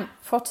stamp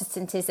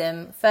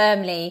Protestantism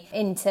firmly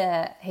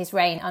into his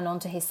reign and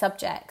onto his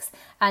subjects.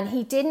 And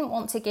he didn't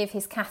want to give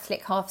his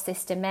Catholic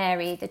half-sister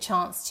Mary the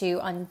chance to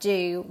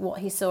undo what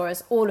he saw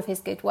as all of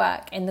his good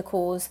work in the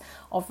cause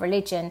of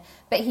religion.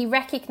 But he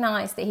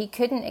recognised that he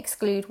couldn't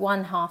exclude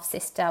one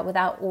half-sister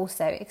without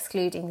also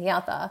excluding the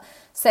other.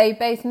 So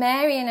both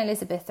Mary and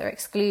Elizabeth are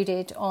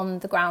excluded on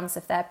the grounds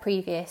of their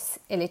previous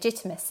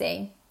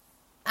illegitimacy.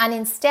 And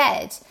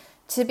instead,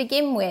 to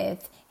begin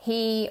with,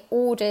 he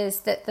orders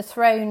that the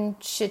throne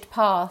should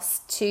pass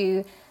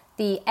to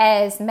the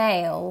heirs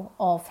male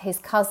of his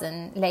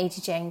cousin,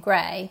 Lady Jane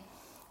Grey.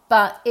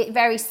 But it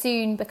very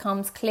soon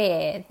becomes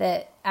clear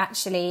that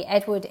actually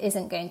Edward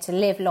isn't going to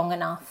live long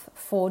enough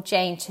for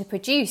Jane to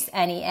produce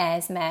any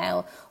heirs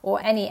male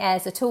or any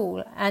heirs at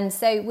all. And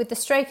so with the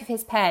stroke of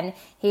his pen,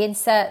 he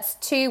inserts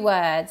 2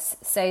 words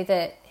so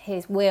that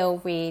his will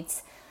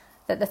reads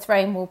that the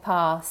throne will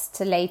pass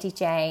to Lady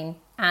Jane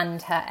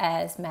and her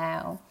heirs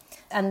male.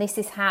 And this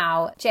is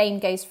how Jane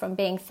goes from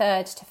being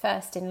third to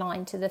first in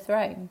line to the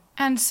throne.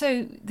 And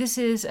so this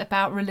is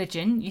about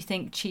religion, you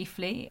think,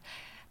 chiefly.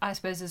 I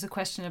suppose there's a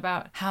question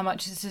about how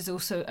much this is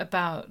also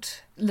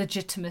about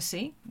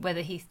legitimacy,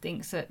 whether he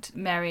thinks that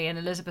Mary and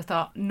Elizabeth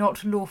are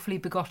not lawfully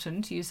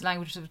begotten, to use the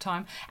language of the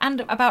time,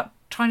 and about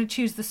trying to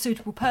choose the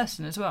suitable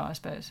person as well, I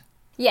suppose.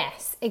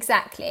 Yes,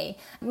 exactly.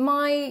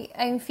 My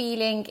own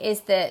feeling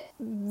is that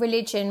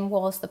religion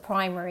was the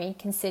primary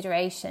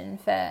consideration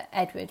for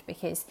Edward,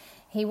 because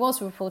he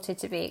was reported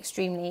to be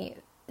extremely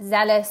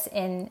zealous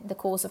in the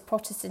cause of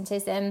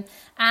Protestantism,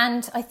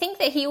 and I think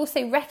that he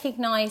also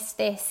recognised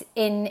this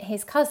in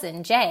his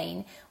cousin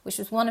Jane, which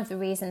was one of the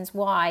reasons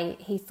why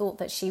he thought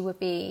that she would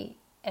be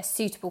a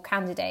suitable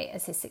candidate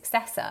as his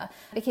successor,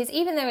 because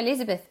even though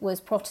Elizabeth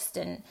was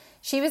Protestant,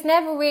 she was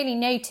never really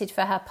noted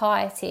for her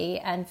piety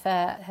and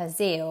for her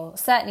zeal,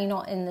 certainly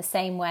not in the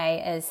same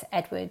way as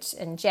Edward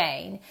and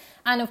Jane.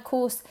 And of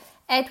course,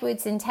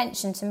 Edward's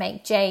intention to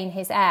make Jane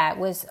his heir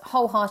was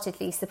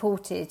wholeheartedly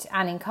supported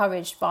and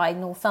encouraged by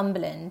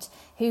Northumberland,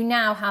 who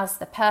now has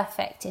the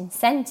perfect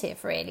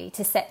incentive, really,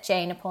 to set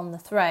Jane upon the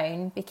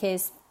throne,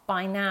 because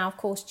by now, of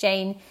course,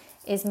 Jane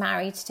is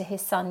married to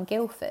his son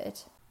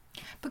Guildford.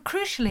 But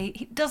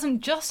crucially, it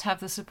doesn't just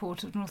have the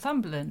support of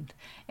Northumberland.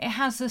 It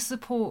has the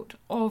support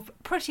of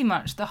pretty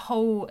much the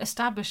whole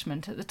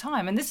establishment at the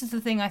time. And this is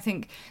the thing I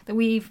think that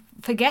we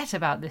forget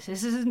about this.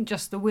 This isn't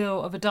just the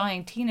will of a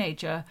dying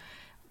teenager.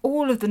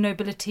 All of the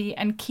nobility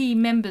and key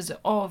members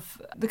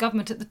of the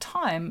government at the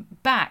time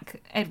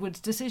back Edward's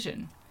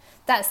decision.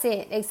 That's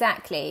it,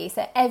 exactly.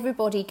 So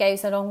everybody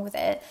goes along with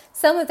it.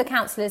 Some of the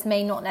councillors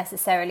may not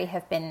necessarily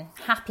have been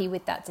happy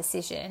with that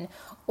decision,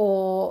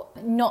 or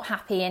not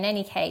happy in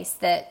any case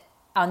that,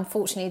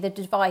 unfortunately, the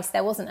device,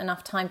 there wasn't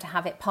enough time to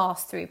have it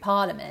pass through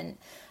Parliament.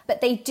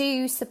 But they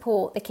do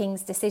support the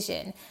King's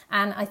decision.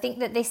 And I think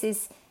that this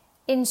is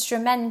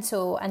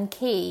instrumental and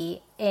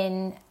key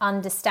in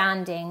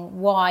understanding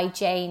why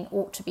Jane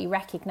ought to be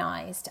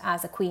recognised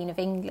as a Queen of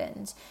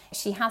England.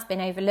 She has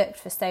been overlooked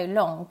for so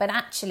long, but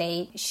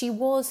actually she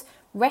was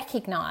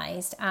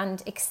recognised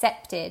and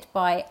accepted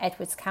by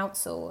Edward's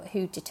council,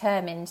 who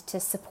determined to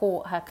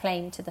support her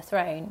claim to the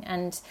throne,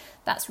 and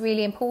that's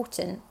really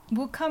important.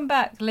 We'll come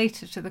back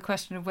later to the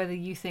question of whether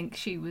you think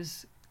she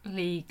was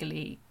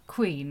legally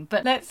queen,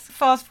 but let's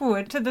fast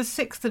forward to the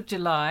 6th of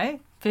July,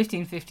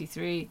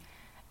 1553.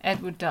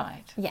 Edward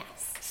died.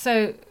 Yes.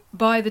 So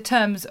by the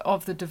terms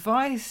of the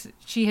device,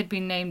 she had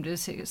been named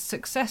as his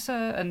successor,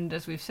 and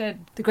as we've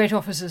said, the great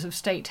officers of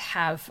state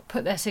have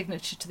put their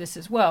signature to this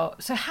as well.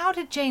 So how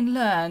did Jane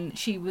learn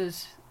she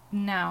was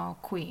now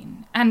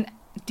queen? And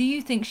do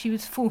you think she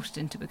was forced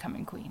into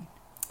becoming queen?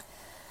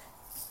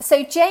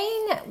 So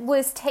Jane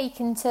was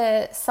taken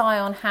to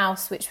Sion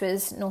House, which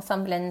was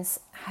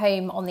Northumberland's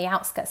home on the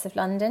outskirts of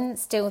London.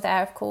 Still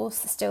there, of course,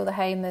 still the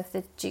home of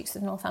the Dukes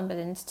of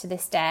Northumberland to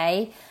this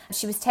day.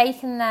 She was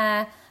taken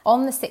there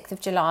on the 6th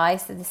of July,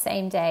 so the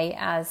same day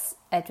as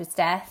Edward's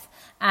death.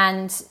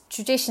 And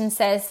tradition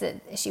says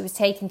that she was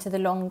taken to the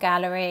Long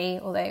Gallery,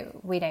 although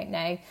we don't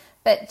know.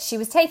 But she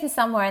was taken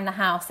somewhere in the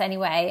house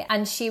anyway,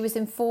 and she was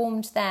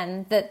informed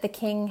then that the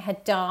king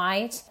had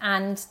died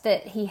and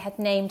that he had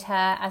named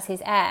her as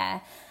his heir.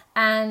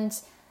 And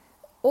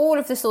all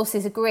of the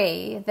sources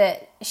agree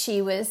that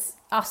she was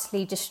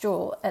utterly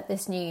distraught at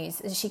this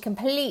news. She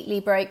completely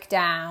broke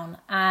down,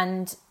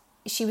 and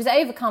she was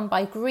overcome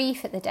by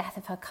grief at the death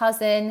of her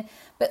cousin,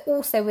 but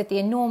also with the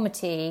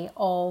enormity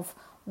of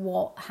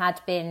what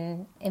had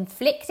been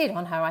inflicted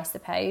on her, I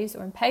suppose,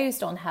 or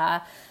imposed on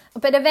her.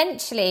 But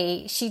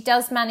eventually she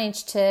does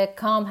manage to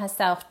calm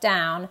herself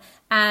down,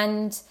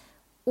 and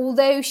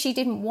although she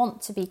didn't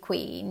want to be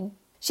queen,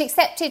 she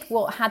accepted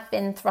what had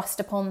been thrust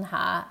upon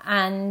her,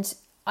 and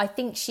I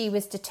think she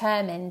was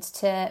determined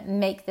to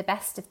make the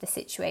best of the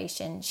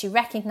situation. She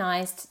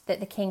recognised that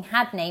the king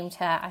had named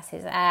her as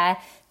his heir.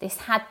 This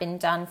had been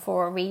done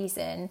for a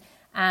reason,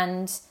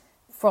 and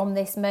from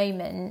this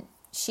moment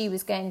she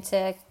was going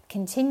to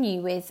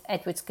continue with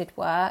Edward's good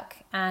work,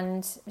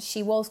 and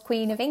she was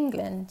Queen of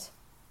England.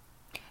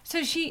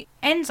 So she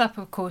ends up,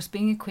 of course,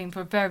 being a queen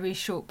for a very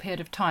short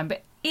period of time,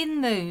 but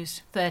in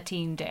those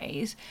 13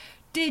 days,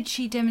 did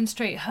she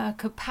demonstrate her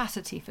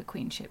capacity for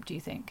queenship, do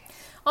you think?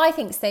 I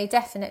think so,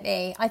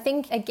 definitely. I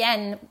think,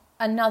 again,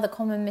 another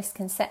common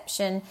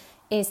misconception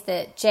is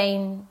that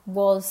Jane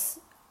was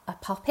a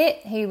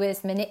puppet who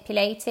was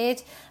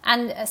manipulated,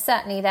 and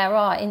certainly there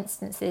are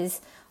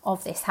instances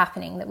of this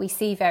happening that we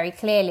see very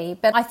clearly.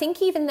 But I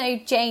think even though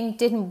Jane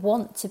didn't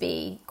want to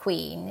be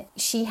queen,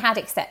 she had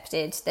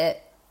accepted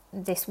that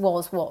this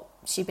was what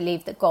she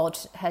believed that God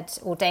had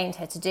ordained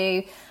her to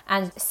do,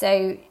 and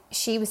so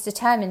she was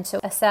determined to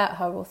assert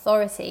her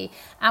authority.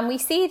 And we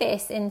see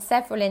this in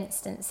several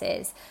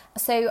instances.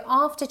 So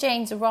after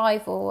Jane's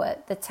arrival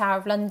at the Tower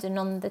of London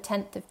on the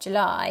 10th of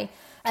July,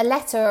 a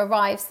letter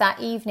arrives that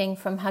evening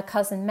from her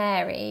cousin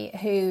Mary,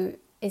 who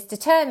is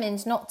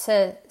determined not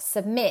to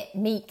submit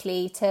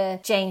meekly to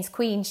Jane's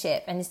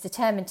queenship and is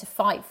determined to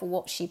fight for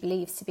what she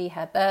believes to be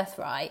her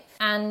birthright.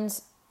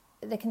 And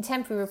the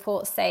contemporary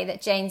reports say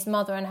that Jane's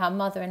mother and her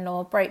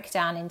mother-in-law broke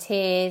down in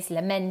tears,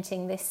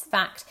 lamenting this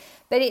fact.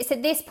 But it's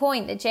at this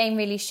point that Jane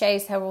really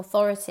shows her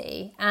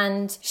authority,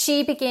 and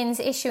she begins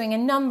issuing a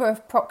number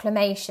of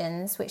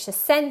proclamations which are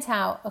sent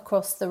out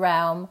across the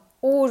realm,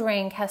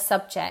 ordering her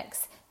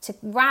subjects to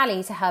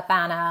rally to her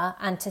banner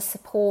and to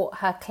support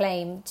her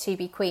claim to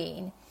be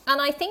queen.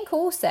 And I think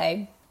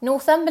also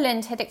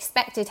Northumberland had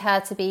expected her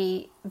to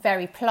be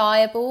very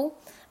pliable.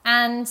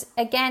 And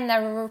again,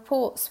 there are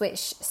reports which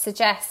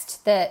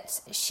suggest that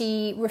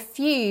she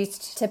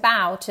refused to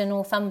bow to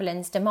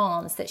Northumberland's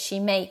demands that she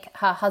make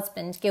her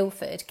husband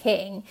Guildford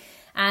king,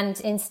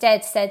 and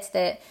instead said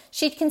that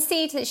she'd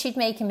concede that she'd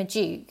make him a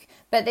duke,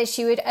 but that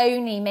she would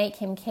only make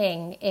him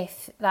king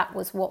if that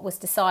was what was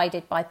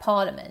decided by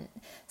Parliament.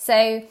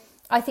 So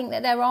I think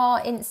that there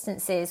are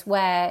instances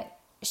where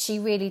she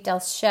really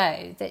does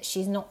show that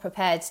she's not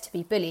prepared to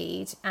be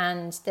bullied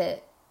and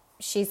that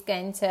she's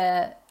going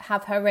to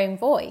have her own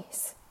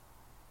voice.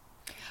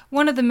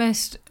 One of the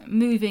most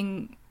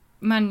moving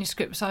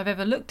manuscripts I've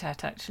ever looked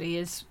at, actually,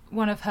 is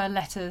one of her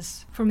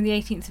letters from the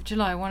 18th of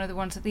July, one of the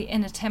ones at the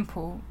Inner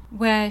Temple,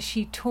 where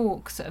she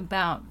talks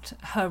about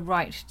her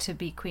right to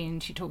be queen.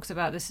 She talks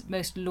about this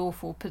most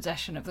lawful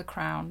possession of the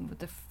crown with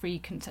the free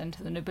consent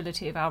of the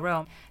nobility of our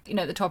realm. You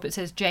know, at the top it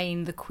says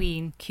Jane the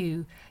Queen,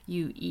 Queene.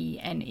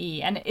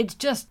 And it's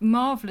just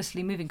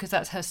marvellously moving because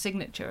that's her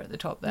signature at the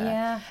top there.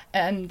 Yeah.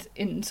 And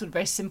in sort of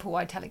very simple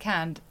italic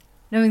hand.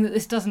 Knowing that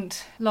this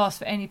doesn't last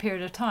for any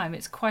period of time,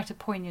 it's quite a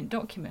poignant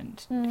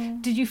document.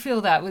 Did you feel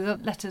that with the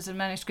letters and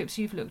manuscripts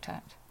you've looked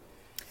at?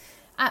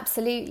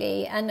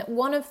 Absolutely. And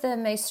one of the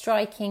most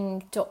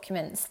striking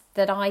documents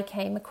that I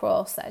came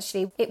across,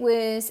 actually, it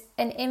was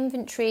an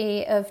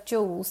inventory of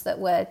jewels that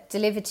were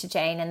delivered to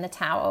Jane in the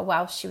Tower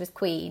while she was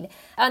queen.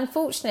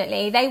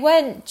 Unfortunately, they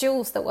weren't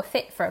jewels that were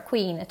fit for a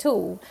queen at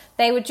all.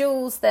 They were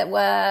jewels that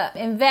were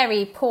in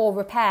very poor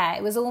repair.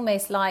 It was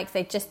almost like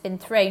they'd just been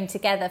thrown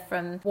together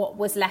from what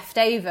was left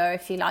over,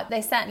 if you like.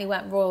 They certainly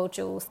weren't royal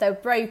jewels. They were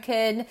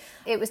broken.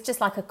 It was just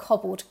like a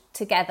cobbled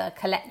together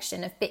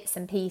collection of bits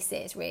and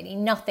pieces, really.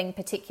 Nothing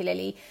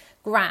particularly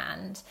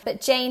grand. But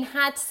Jane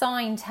had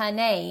signed her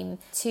name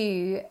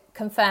to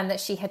confirm that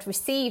she had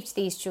received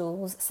these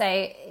jewels. So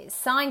it's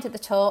signed at the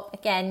top,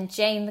 again,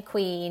 Jane the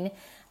Queen.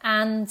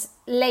 And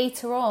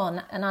later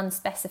on, an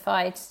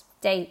unspecified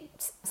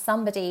date,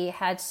 somebody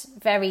had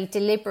very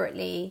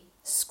deliberately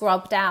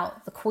scrubbed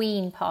out the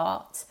Queen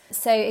part.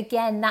 So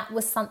again, that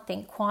was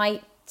something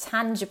quite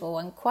tangible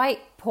and quite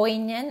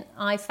poignant,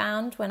 I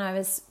found, when I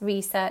was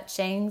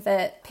researching,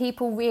 that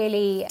people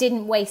really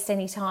didn't waste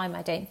any time,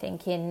 I don't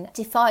think, in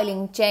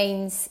defiling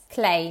Jane's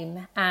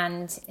claim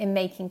and in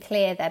making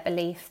clear their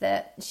belief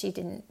that she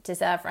didn't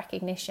deserve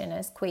recognition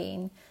as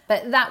queen.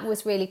 But that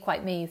was really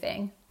quite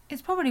moving.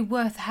 It's probably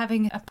worth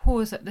having a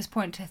pause at this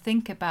point to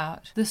think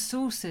about the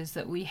sources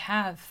that we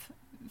have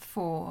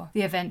for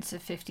the events of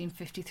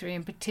 1553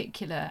 in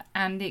particular,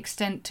 and the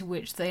extent to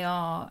which they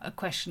are a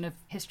question of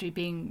history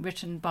being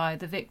written by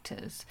the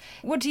victors.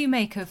 What do you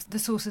make of the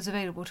sources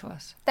available to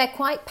us? They're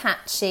quite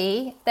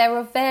patchy. They're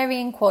of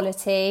varying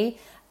quality.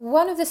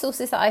 One of the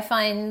sources that I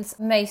find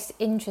most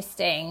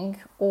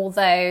interesting,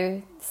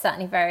 although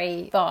certainly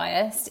very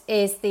biased,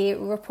 is the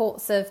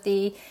reports of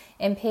the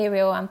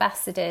imperial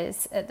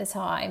ambassadors at the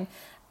time.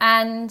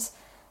 And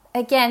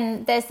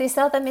again, there's this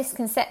other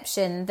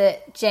misconception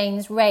that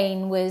Jane's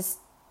reign was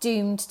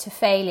doomed to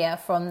failure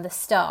from the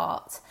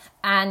start.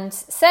 And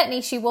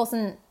certainly she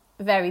wasn't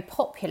very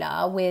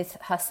popular with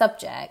her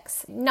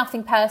subjects.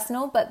 Nothing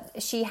personal, but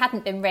she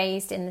hadn't been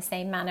raised in the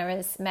same manner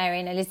as Mary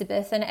and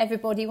Elizabeth, and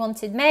everybody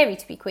wanted Mary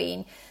to be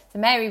queen. So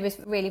Mary was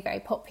really very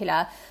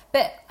popular.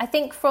 But I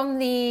think from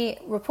the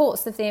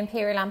reports of the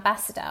imperial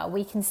ambassador,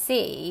 we can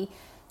see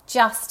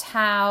just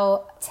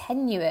how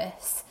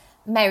tenuous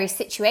Mary's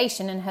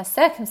situation and her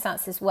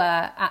circumstances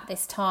were at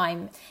this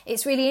time.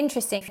 It's really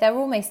interesting. They're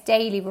almost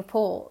daily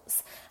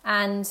reports,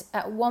 and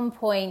at one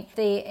point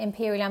the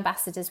imperial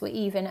ambassadors were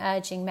even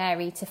urging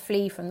Mary to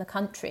flee from the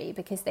country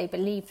because they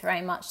believed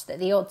very much that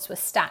the odds were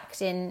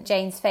stacked in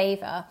Jane's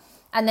favour.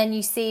 And then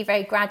you see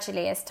very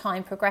gradually, as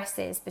time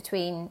progresses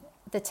between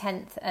the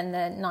 10th and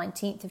the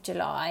 19th of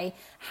July,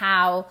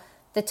 how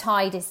the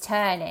tide is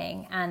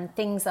turning and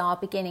things are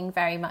beginning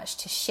very much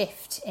to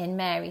shift in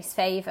Mary's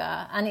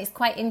favour. And it's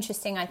quite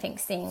interesting, I think,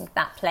 seeing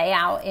that play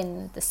out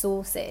in the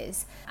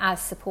sources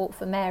as support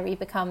for Mary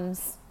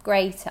becomes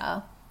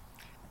greater.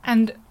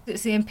 And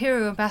it's the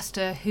imperial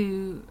ambassador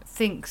who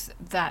thinks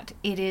that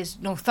it is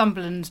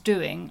Northumberland's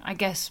doing. I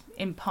guess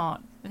in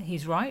part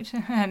he's right,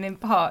 and in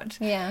part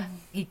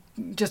he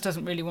just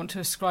doesn't really want to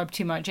ascribe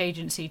too much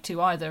agency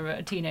to either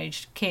a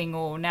teenage king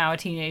or now a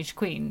teenage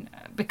queen,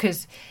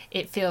 because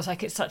it feels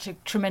like it's such a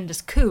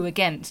tremendous coup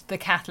against the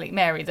Catholic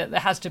Mary that there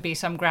has to be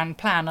some grand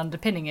plan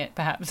underpinning it,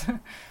 perhaps.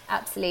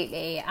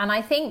 Absolutely. And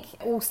I think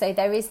also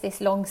there is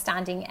this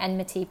long-standing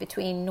enmity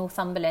between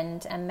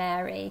Northumberland and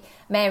Mary.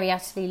 Mary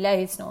utterly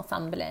loathes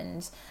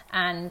Northumberland,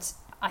 and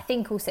I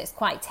think also it's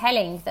quite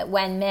telling that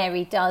when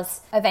Mary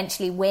does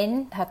eventually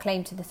win her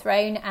claim to the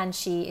throne and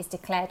she is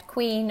declared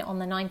queen on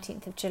the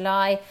 19th of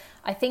July,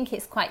 I think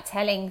it's quite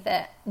telling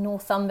that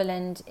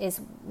Northumberland is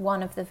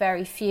one of the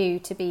very few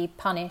to be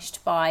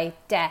punished by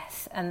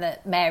death, and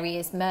that Mary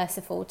is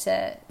merciful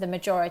to the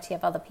majority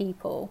of other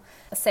people.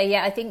 So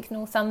yeah, I think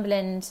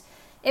Northumberland,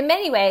 in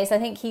many ways, I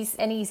think he's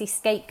an easy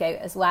scapegoat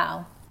as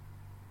well.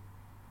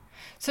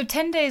 So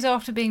 10 days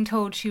after being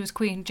told she was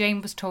queen,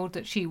 Jane was told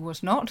that she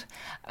was not.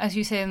 As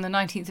you say, on the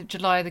 19th of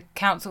July, the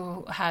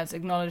council has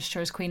acknowledged her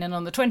as queen, and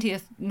on the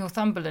 20th,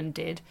 Northumberland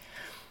did.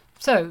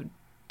 So,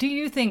 do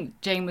you think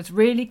Jane was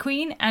really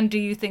queen, and do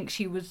you think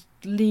she was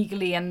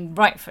legally and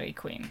rightfully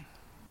queen?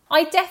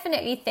 I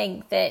definitely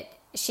think that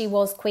she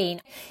was queen.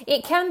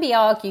 It can be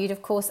argued,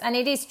 of course, and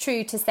it is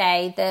true to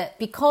say that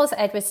because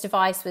Edward's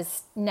device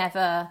was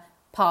never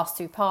passed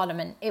through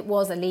Parliament, it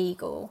was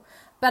illegal.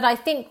 But I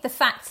think the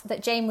fact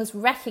that Jane was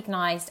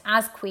recognised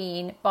as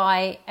queen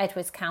by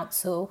Edward's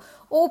council,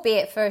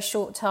 albeit for a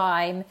short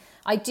time,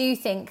 I do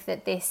think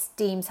that this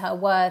deems her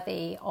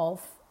worthy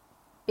of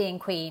being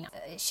queen.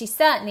 She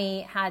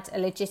certainly had a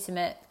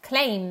legitimate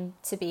claim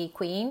to be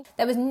queen.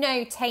 There was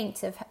no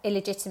taint of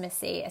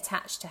illegitimacy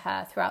attached to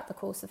her throughout the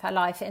course of her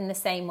life, in the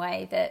same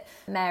way that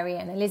Mary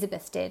and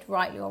Elizabeth did,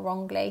 rightly or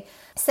wrongly.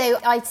 So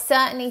I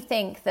certainly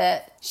think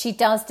that she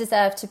does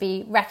deserve to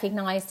be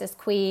recognised as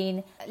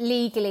queen.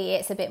 Legally,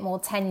 it's a bit more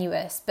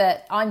tenuous,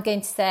 but I'm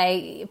going to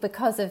say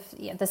because of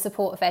the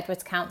support of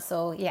Edward's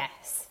council,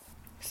 yes.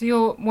 So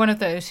you're one of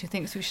those who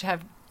thinks we should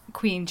have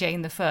Queen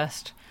Jane I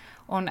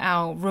on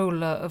our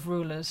ruler of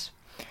rulers.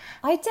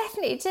 I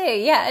definitely do,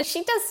 yeah.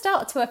 She does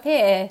start to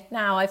appear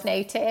now, I've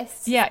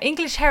noticed. Yeah,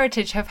 English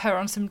Heritage have her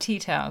on some tea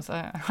towels.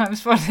 I'm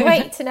spotting.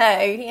 Great to know,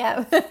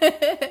 yeah.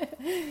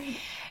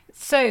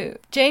 So,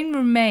 Jane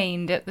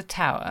remained at the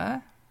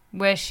Tower,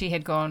 where she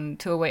had gone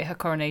to await her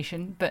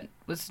coronation, but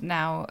was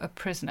now a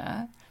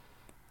prisoner,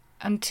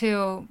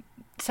 until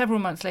several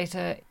months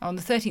later, on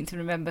the 13th of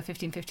November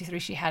 1553,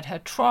 she had her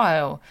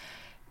trial.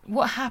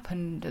 What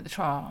happened at the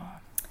trial?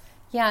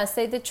 Yeah,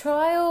 so the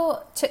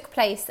trial took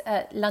place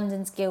at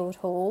London's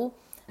Guildhall.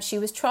 She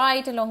was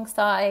tried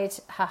alongside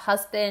her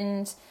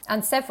husband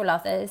and several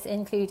others,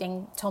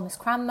 including Thomas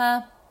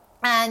Cranmer.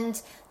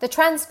 And the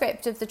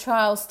transcript of the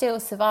trial still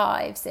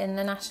survives in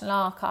the National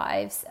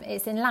Archives.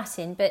 It's in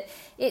Latin, but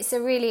it's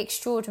a really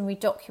extraordinary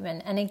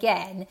document. And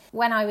again,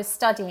 when I was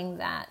studying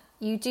that,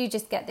 you do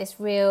just get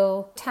this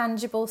real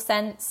tangible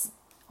sense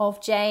of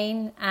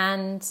Jane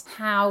and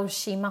how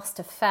she must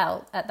have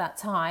felt at that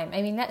time.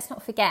 I mean, let's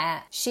not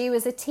forget, she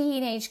was a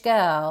teenage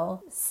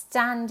girl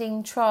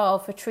standing trial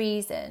for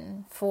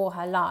treason for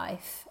her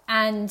life.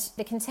 And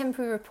the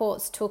contemporary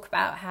reports talk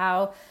about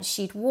how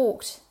she'd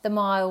walked the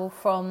mile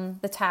from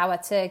the Tower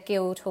to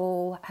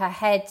Guildhall, her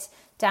head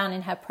down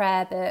in her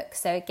prayer book.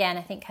 So again,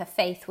 I think her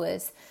faith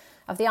was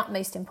of the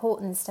utmost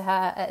importance to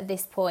her at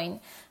this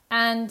point.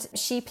 And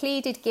she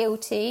pleaded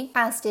guilty,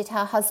 as did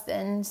her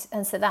husband,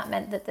 and so that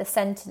meant that the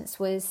sentence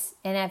was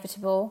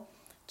inevitable.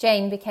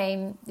 Jane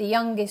became the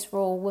youngest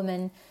royal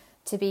woman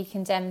to be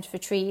condemned for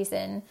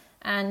treason,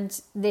 and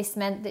this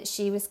meant that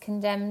she was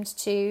condemned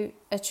to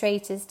a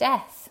traitor's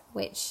death,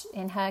 which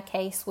in her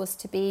case was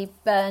to be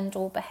burned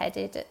or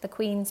beheaded at the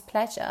Queen's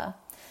pleasure.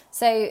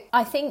 So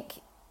I think,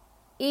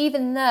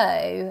 even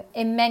though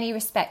in many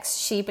respects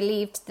she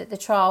believed that the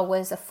trial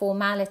was a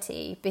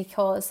formality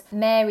because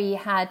Mary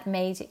had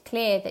made it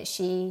clear that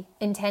she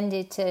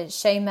intended to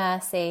show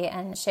mercy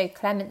and show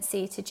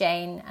clemency to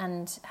Jane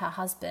and her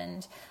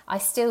husband, I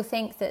still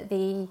think that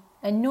the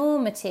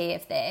enormity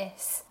of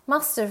this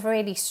must have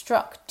really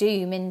struck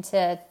doom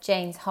into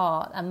Jane's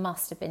heart and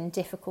must have been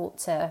difficult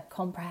to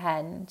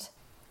comprehend.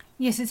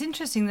 Yes, it's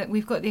interesting that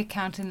we've got the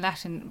account in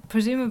Latin.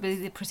 Presumably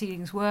the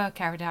proceedings were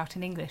carried out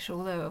in English,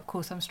 although, of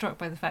course, I'm struck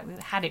by the fact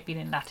that had it been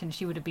in Latin,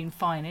 she would have been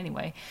fine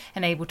anyway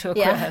and able to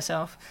acquit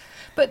herself.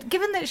 But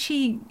given that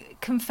she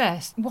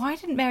confessed, why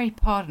didn't Mary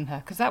pardon her?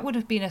 Because that would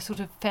have been a sort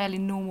of fairly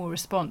normal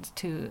response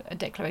to a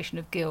declaration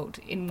of guilt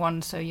in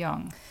one so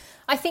young.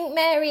 I think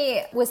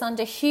Mary was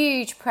under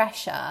huge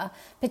pressure,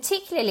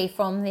 particularly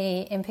from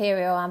the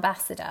imperial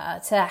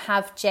ambassador, to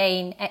have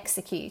Jane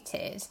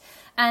executed.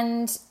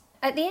 And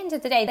at the end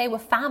of the day, they were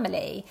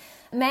family.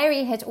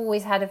 Mary had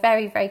always had a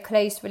very, very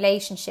close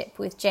relationship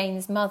with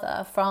Jane's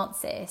mother,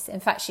 Frances. In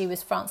fact, she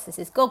was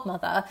Frances's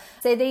godmother.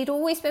 So they'd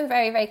always been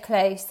very, very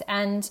close.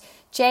 And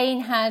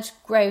Jane had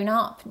grown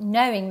up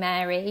knowing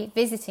Mary,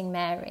 visiting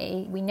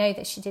Mary. We know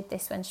that she did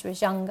this when she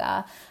was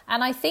younger.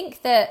 And I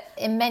think that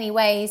in many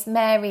ways,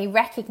 Mary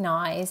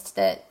recognised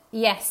that,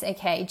 yes,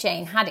 okay,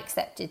 Jane had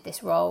accepted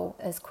this role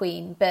as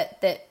queen,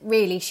 but that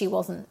really she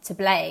wasn't to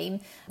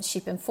blame.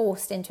 She'd been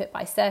forced into it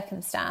by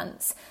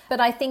circumstance. But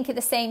I think at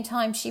the same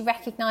time, she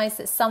recognised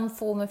that some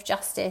form of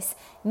justice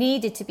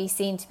needed to be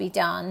seen to be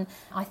done.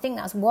 I think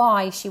that's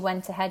why she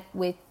went ahead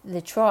with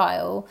the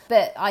trial.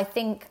 But I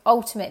think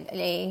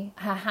ultimately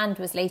her hand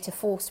was later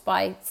forced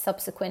by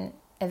subsequent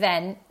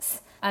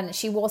events, and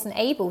she wasn't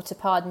able to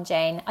pardon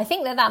Jane. I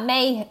think that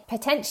may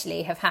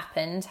potentially have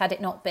happened had it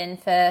not been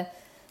for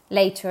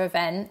later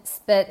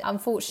events. But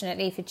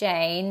unfortunately for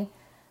Jane,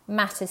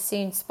 matters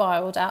soon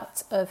spiralled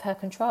out of her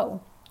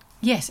control.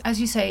 Yes, as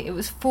you say, it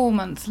was 4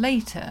 months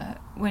later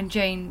when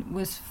Jane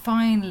was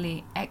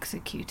finally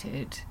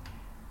executed.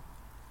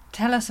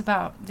 Tell us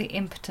about the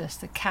impetus,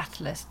 the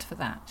catalyst for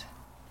that.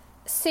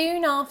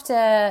 Soon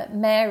after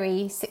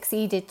Mary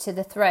succeeded to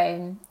the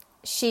throne,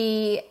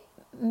 she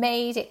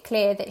made it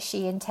clear that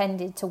she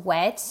intended to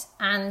wed,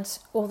 and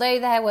although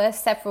there were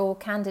several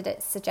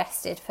candidates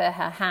suggested for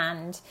her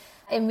hand,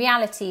 in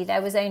reality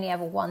there was only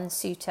ever one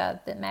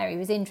suitor that Mary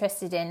was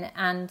interested in,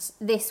 and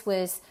this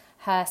was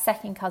her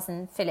second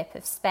cousin Philip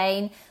of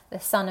Spain, the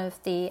son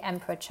of the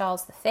Emperor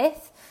Charles V.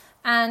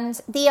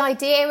 And the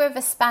idea of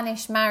a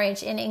Spanish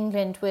marriage in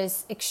England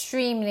was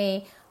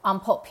extremely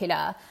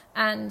unpopular,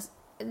 and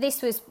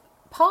this was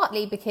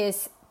partly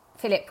because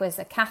Philip was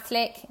a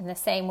Catholic in the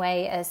same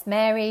way as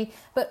Mary,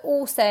 but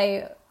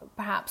also,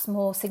 perhaps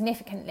more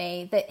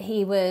significantly, that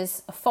he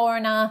was a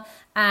foreigner,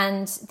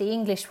 and the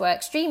English were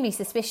extremely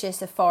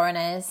suspicious of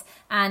foreigners,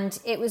 and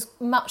it was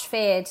much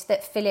feared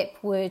that Philip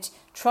would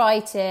try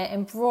to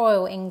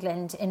embroil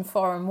England in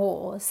foreign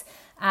wars,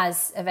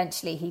 as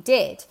eventually he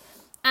did.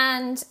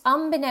 And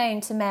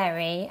unbeknown to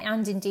Mary,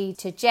 and indeed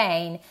to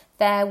Jane,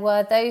 there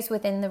were those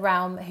within the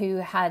realm who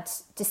had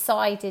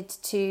decided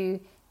to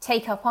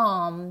take up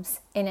arms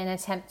in an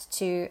attempt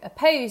to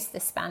oppose the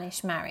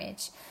Spanish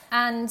marriage.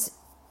 And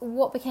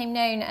what became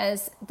known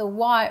as the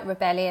Wyatt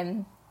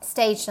Rebellion,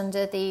 staged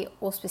under the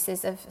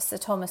auspices of Sir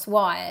Thomas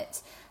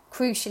Wyatt,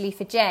 crucially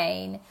for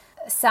Jane,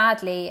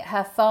 sadly,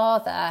 her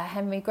father,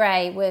 Henry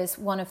Grey, was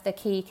one of the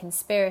key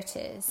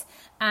conspirators.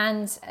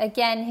 And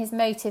again, his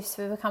motives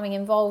for becoming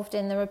involved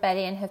in the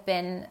rebellion have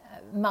been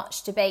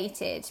much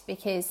debated,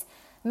 because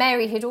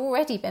Mary had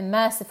already been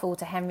merciful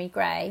to Henry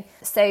Grey,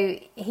 so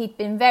he'd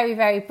been very,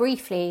 very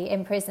briefly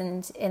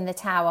imprisoned in the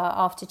Tower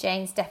after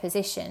Jane's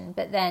deposition,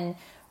 but then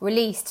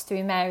released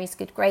through Mary's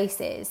good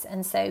graces.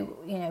 And so,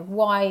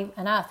 why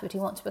on earth would he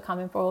want to become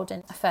embroiled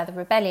in a further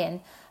rebellion?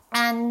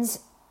 And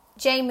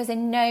Jane was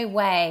in no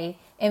way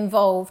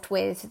involved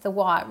with the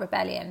Wyatt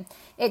Rebellion.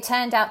 It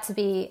turned out to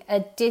be a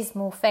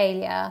dismal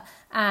failure,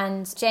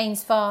 and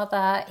Jane's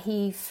father,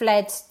 he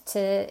fled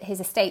to his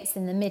estates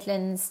in the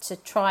Midlands to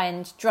try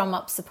and drum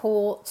up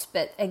support,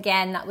 but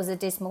again that was a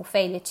dismal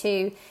failure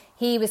too.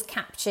 He was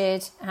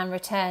captured and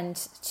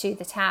returned to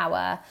the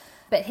Tower,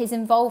 but his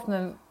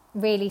involvement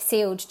really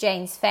sealed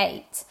Jane's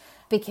fate,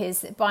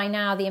 because by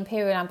now the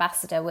Imperial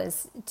Ambassador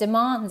was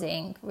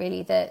demanding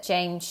really that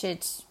Jane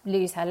should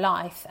lose her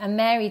life, and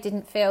Mary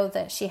didn't feel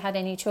that she had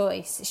any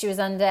choice. She was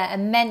under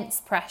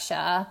immense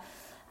pressure,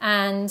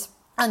 and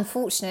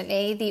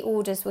unfortunately the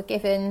orders were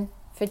given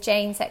for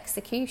Jane's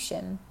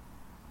execution.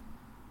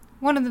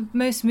 One of the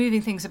most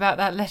moving things about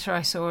that letter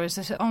I saw is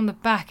that on the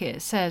back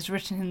it says,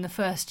 written in the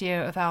first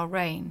year of our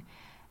reign,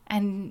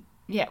 and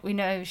yet we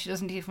know she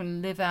doesn't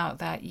even live out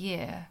that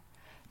year.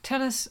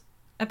 Tell us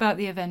about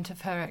the event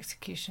of her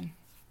execution.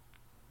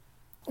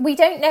 We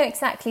don't know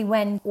exactly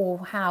when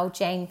or how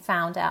Jane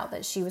found out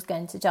that she was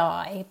going to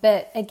die,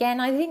 but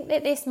again, I think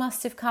that this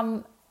must have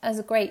come as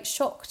a great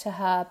shock to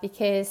her,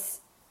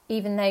 because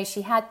even though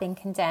she had been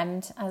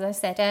condemned, as I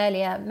said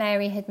earlier,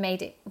 Mary had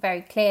made it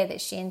very clear that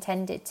she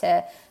intended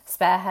to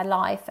spare her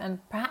life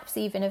and perhaps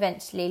even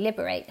eventually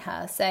liberate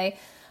her. So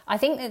I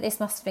think that this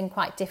must have been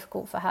quite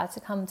difficult for her to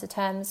come to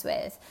terms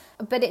with.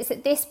 But it's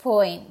at this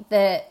point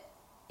that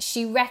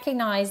she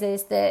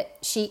recognises that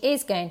she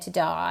is going to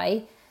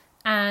die,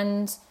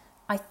 and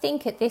I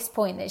think at this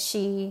point that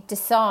she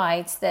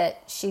decides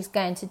that she's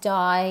going to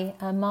die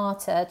a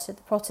martyr to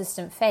the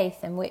Protestant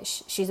faith in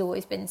which she's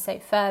always been so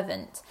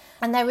fervent.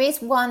 And there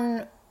is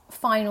one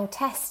final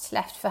test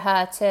left for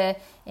her to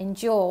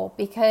endure,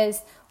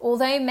 because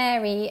although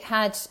Mary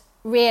had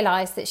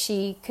realised that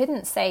she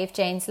couldn't save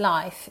Jane's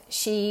life,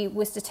 she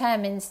was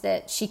determined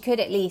that she could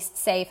at least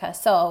save her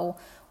soul,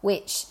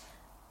 which,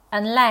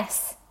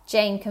 unless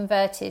Jane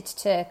converted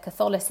to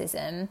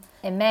Catholicism,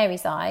 in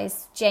Mary's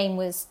eyes, Jane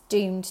was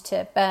doomed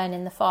to burn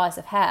in the fires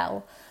of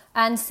hell.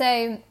 And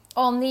so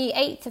on the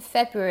 8th of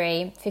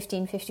February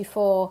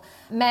 1554,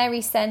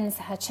 Mary sends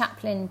her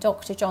chaplain,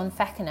 Dr. John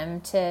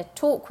Feckenham, to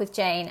talk with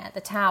Jane at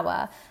the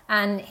Tower,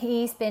 and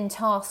he's been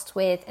tasked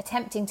with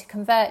attempting to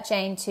convert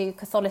Jane to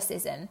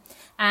Catholicism.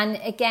 And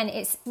again,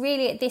 it's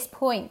really at this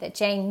point that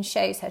Jane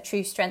shows her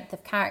true strength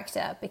of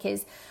character,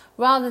 because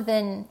rather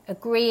than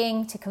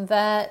agreeing to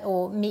convert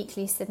or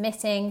meekly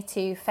submitting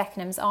to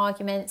Feckenham's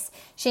arguments,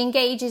 she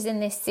engages in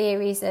this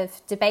series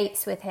of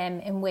debates with him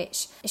in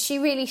which she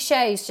really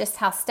shows just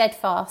how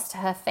steadfast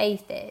her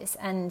faith is.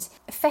 And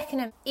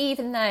Feckenham,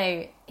 even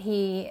though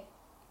he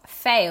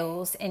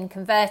fails in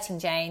converting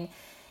Jane,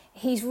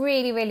 he's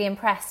really, really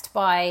impressed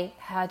by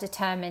her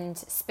determined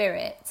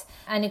spirit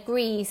and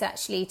agrees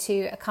actually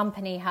to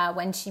accompany her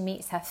when she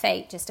meets her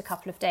fate just a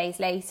couple of days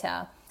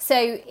later.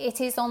 So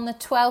it is on the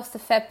 12th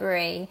of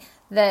February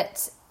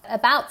that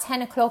about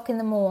 10 o'clock in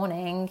the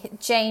morning,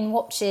 Jane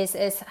watches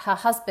as her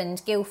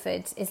husband,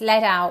 Guildford, is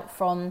led out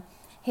from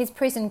his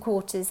prison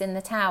quarters in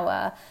the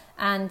Tower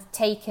and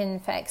taken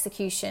for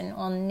execution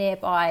on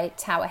nearby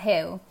Tower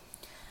Hill.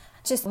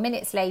 Just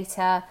minutes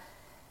later,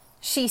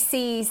 she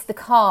sees the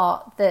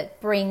cart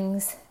that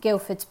brings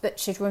Guildford's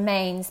butchered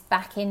remains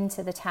back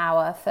into the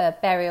Tower for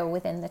burial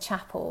within the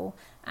chapel,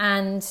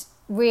 and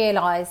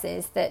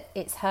realises that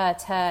it's her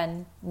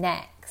turn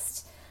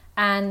next.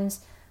 And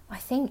I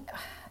think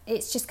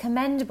it's just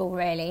commendable,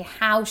 really,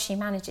 how she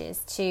manages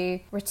to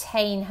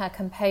retain her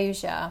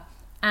composure.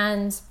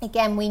 And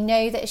again, we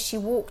know that as she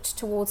walked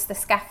towards the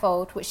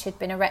scaffold, which had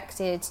been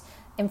erected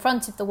in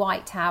front of the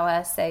White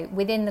Tower, so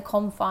within the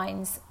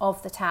confines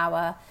of the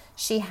Tower,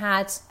 she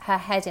had her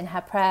head in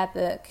her prayer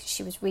book.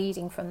 She was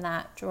reading from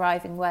that,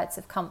 deriving words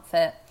of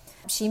comfort.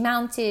 She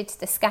mounted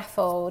the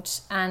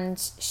scaffold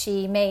and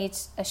she made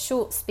a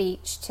short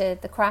speech to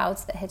the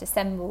crowds that had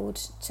assembled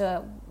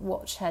to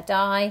watch her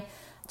die.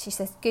 She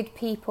says, "Good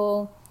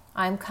people,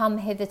 I am come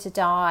hither to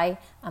die,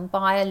 and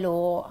by a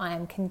law I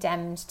am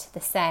condemned to the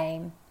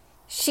same."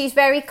 She's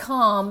very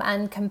calm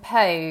and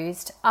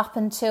composed up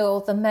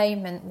until the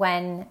moment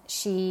when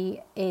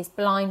she is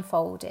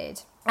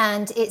blindfolded.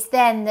 And it's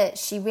then that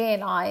she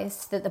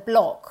realised that the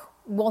block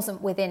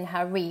wasn't within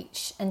her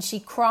reach, and she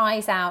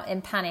cries out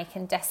in panic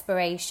and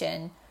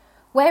desperation,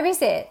 "Where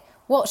is it?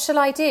 What shall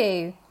I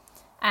do?"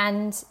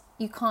 And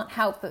you can't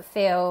help but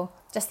feel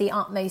just the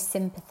utmost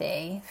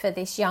sympathy for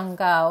this young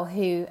girl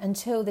who,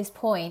 until this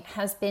point,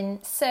 has been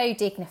so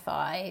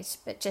dignified,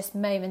 but just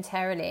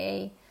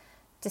momentarily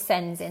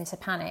descends into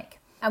panic.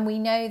 And we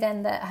know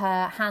then that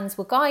her hands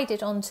were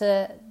guided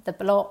onto the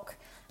block.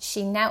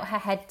 She knelt her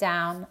head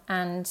down,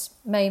 and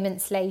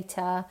moments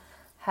later,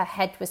 her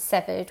head was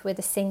severed with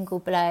a single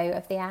blow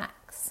of the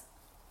axe.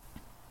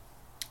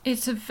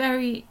 It's a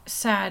very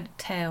sad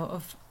tale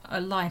of a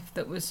life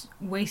that was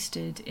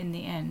wasted in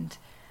the end.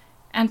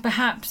 And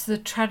perhaps the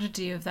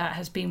tragedy of that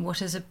has been what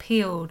has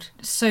appealed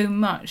so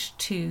much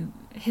to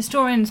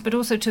historians, but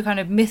also to kind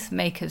of myth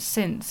makers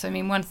since. I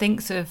mean, one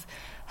thinks of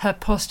her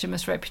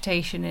posthumous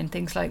reputation in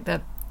things like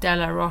the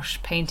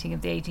Delaroche painting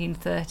of the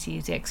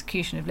 1830s, The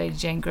Execution of Lady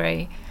Jane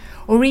Grey,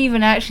 or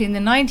even actually in the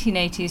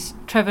 1980s,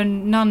 Trevor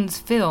Nunn's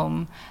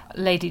film,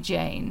 Lady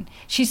Jane.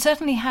 She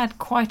certainly had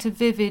quite a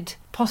vivid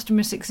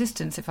posthumous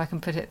existence, if I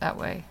can put it that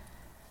way.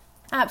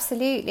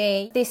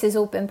 Absolutely. This has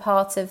all been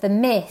part of the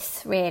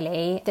myth,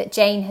 really, that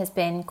Jane has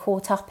been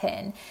caught up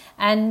in.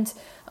 And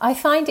I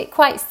find it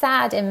quite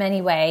sad in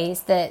many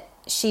ways that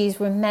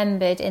she's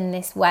remembered in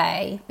this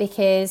way,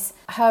 because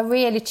her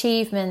real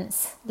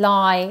achievements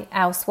lie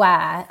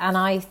elsewhere. And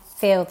I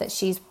feel that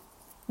she's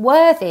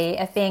worthy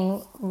of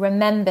being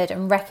remembered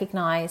and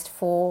recognised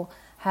for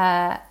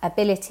her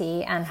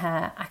ability and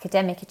her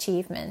academic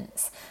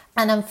achievements.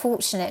 And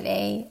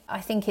unfortunately, I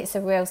think it's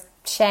a real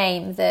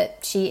shame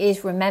that she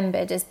is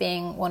remembered as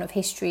being one of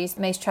history's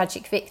most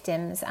tragic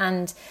victims,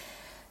 and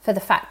for the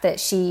fact that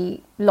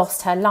she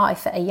lost her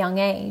life at a young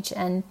age.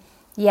 And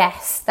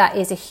yes, that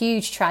is a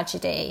huge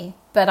tragedy,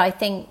 but I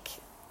think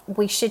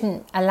we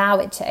shouldn't allow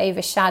it to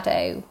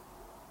overshadow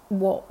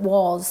what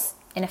was,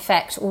 in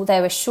effect,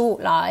 although a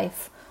short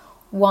life,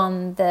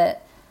 one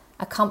that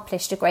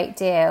accomplished a great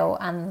deal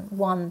and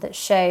one that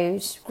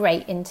showed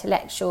great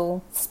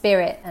intellectual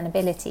spirit and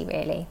ability,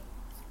 really.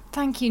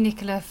 Thank you,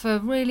 Nicola, for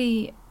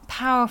really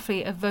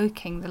powerfully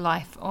evoking the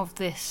life of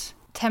this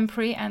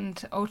temporary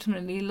and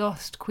ultimately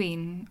lost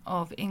Queen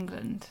of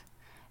England.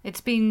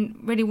 It's been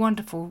really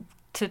wonderful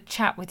to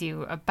chat with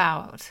you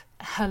about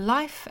her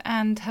life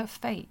and her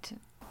fate.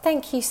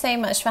 Thank you so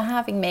much for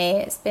having me.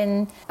 It's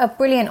been a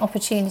brilliant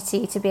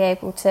opportunity to be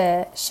able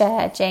to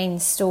share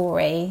Jane's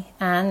story,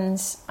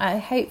 and I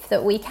hope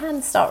that we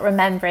can start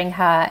remembering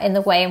her in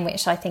the way in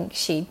which I think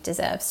she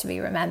deserves to be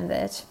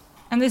remembered.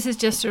 And this is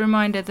just a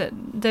reminder that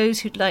those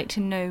who'd like to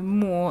know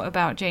more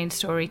about Jane's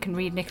story can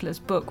read Nicola's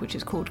book, which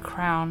is called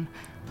Crown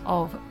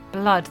of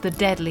Blood, The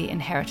Deadly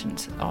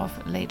Inheritance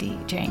of Lady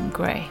Jane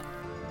Grey.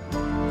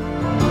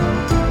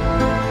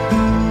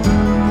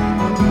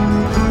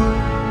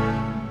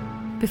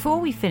 Before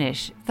we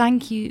finish,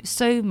 thank you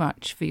so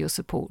much for your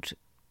support.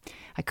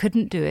 I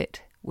couldn't do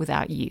it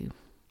without you.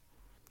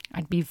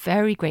 I'd be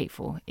very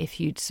grateful if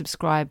you'd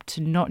subscribe to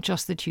Not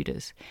Just the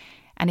Tudors,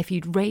 and if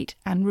you'd rate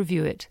and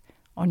review it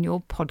on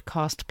your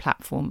podcast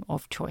platform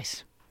of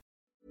choice.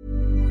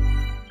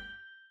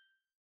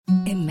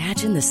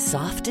 Imagine the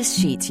softest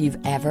sheets you've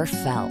ever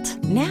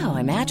felt. Now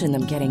imagine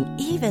them getting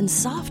even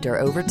softer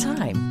over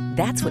time.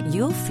 That's what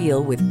you'll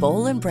feel with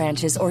Boll &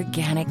 Branch's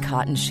organic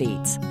cotton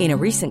sheets. In a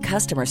recent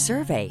customer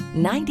survey,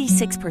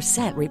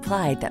 96%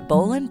 replied that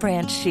Boll &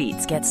 Branch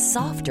sheets get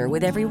softer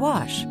with every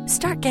wash.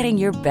 Start getting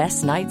your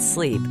best night's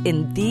sleep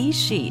in these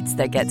sheets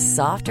that get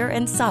softer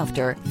and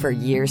softer for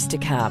years to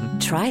come.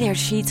 Try their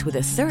sheets with a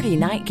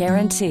 30-night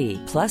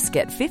guarantee. Plus,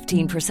 get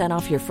 15%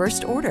 off your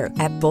first order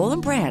at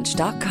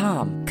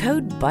bollandbranch.com.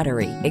 Code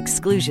BUTTERY.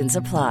 Exclusions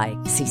apply.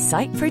 See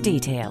site for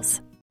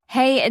details.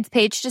 Hey, it's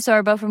Paige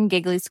DeSorbo from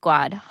Giggly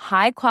Squad.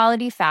 High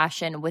quality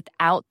fashion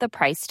without the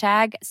price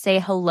tag. Say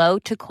hello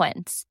to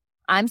Quince.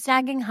 I'm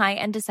snagging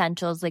high-end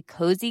essentials like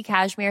cozy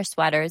cashmere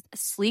sweaters,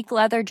 sleek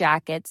leather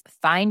jackets,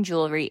 fine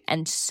jewelry,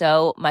 and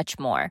so much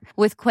more.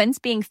 With Quince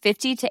being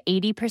 50 to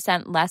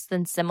 80% less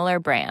than similar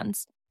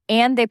brands.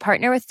 And they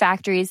partner with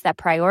factories that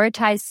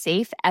prioritize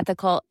safe,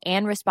 ethical,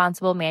 and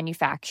responsible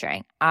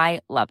manufacturing. I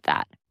love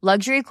that.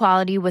 Luxury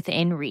quality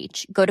within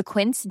reach. Go to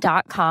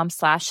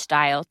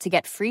quince.com/style to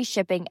get free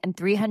shipping and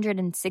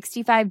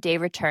 365-day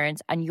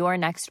returns on your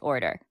next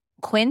order.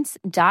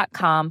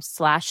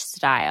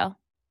 Quince.com/style.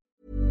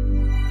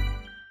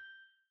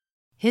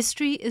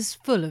 History is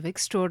full of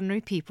extraordinary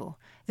people,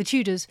 the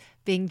Tudors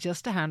being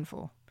just a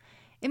handful.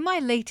 In my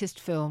latest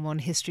film on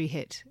History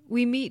Hit,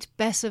 we meet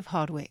Bess of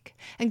Hardwick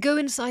and go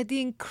inside the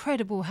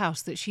incredible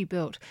house that she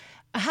built,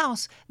 a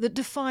house that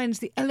defines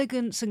the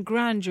elegance and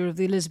grandeur of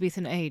the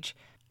Elizabethan age,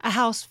 a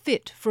house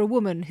fit for a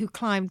woman who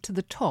climbed to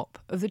the top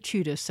of the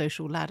Tudor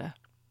social ladder.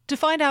 To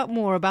find out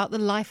more about the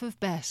life of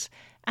Bess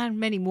and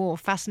many more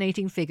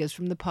fascinating figures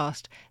from the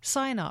past,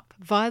 sign up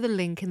via the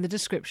link in the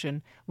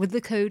description with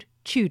the code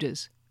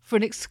TUDORS for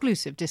an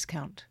exclusive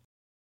discount.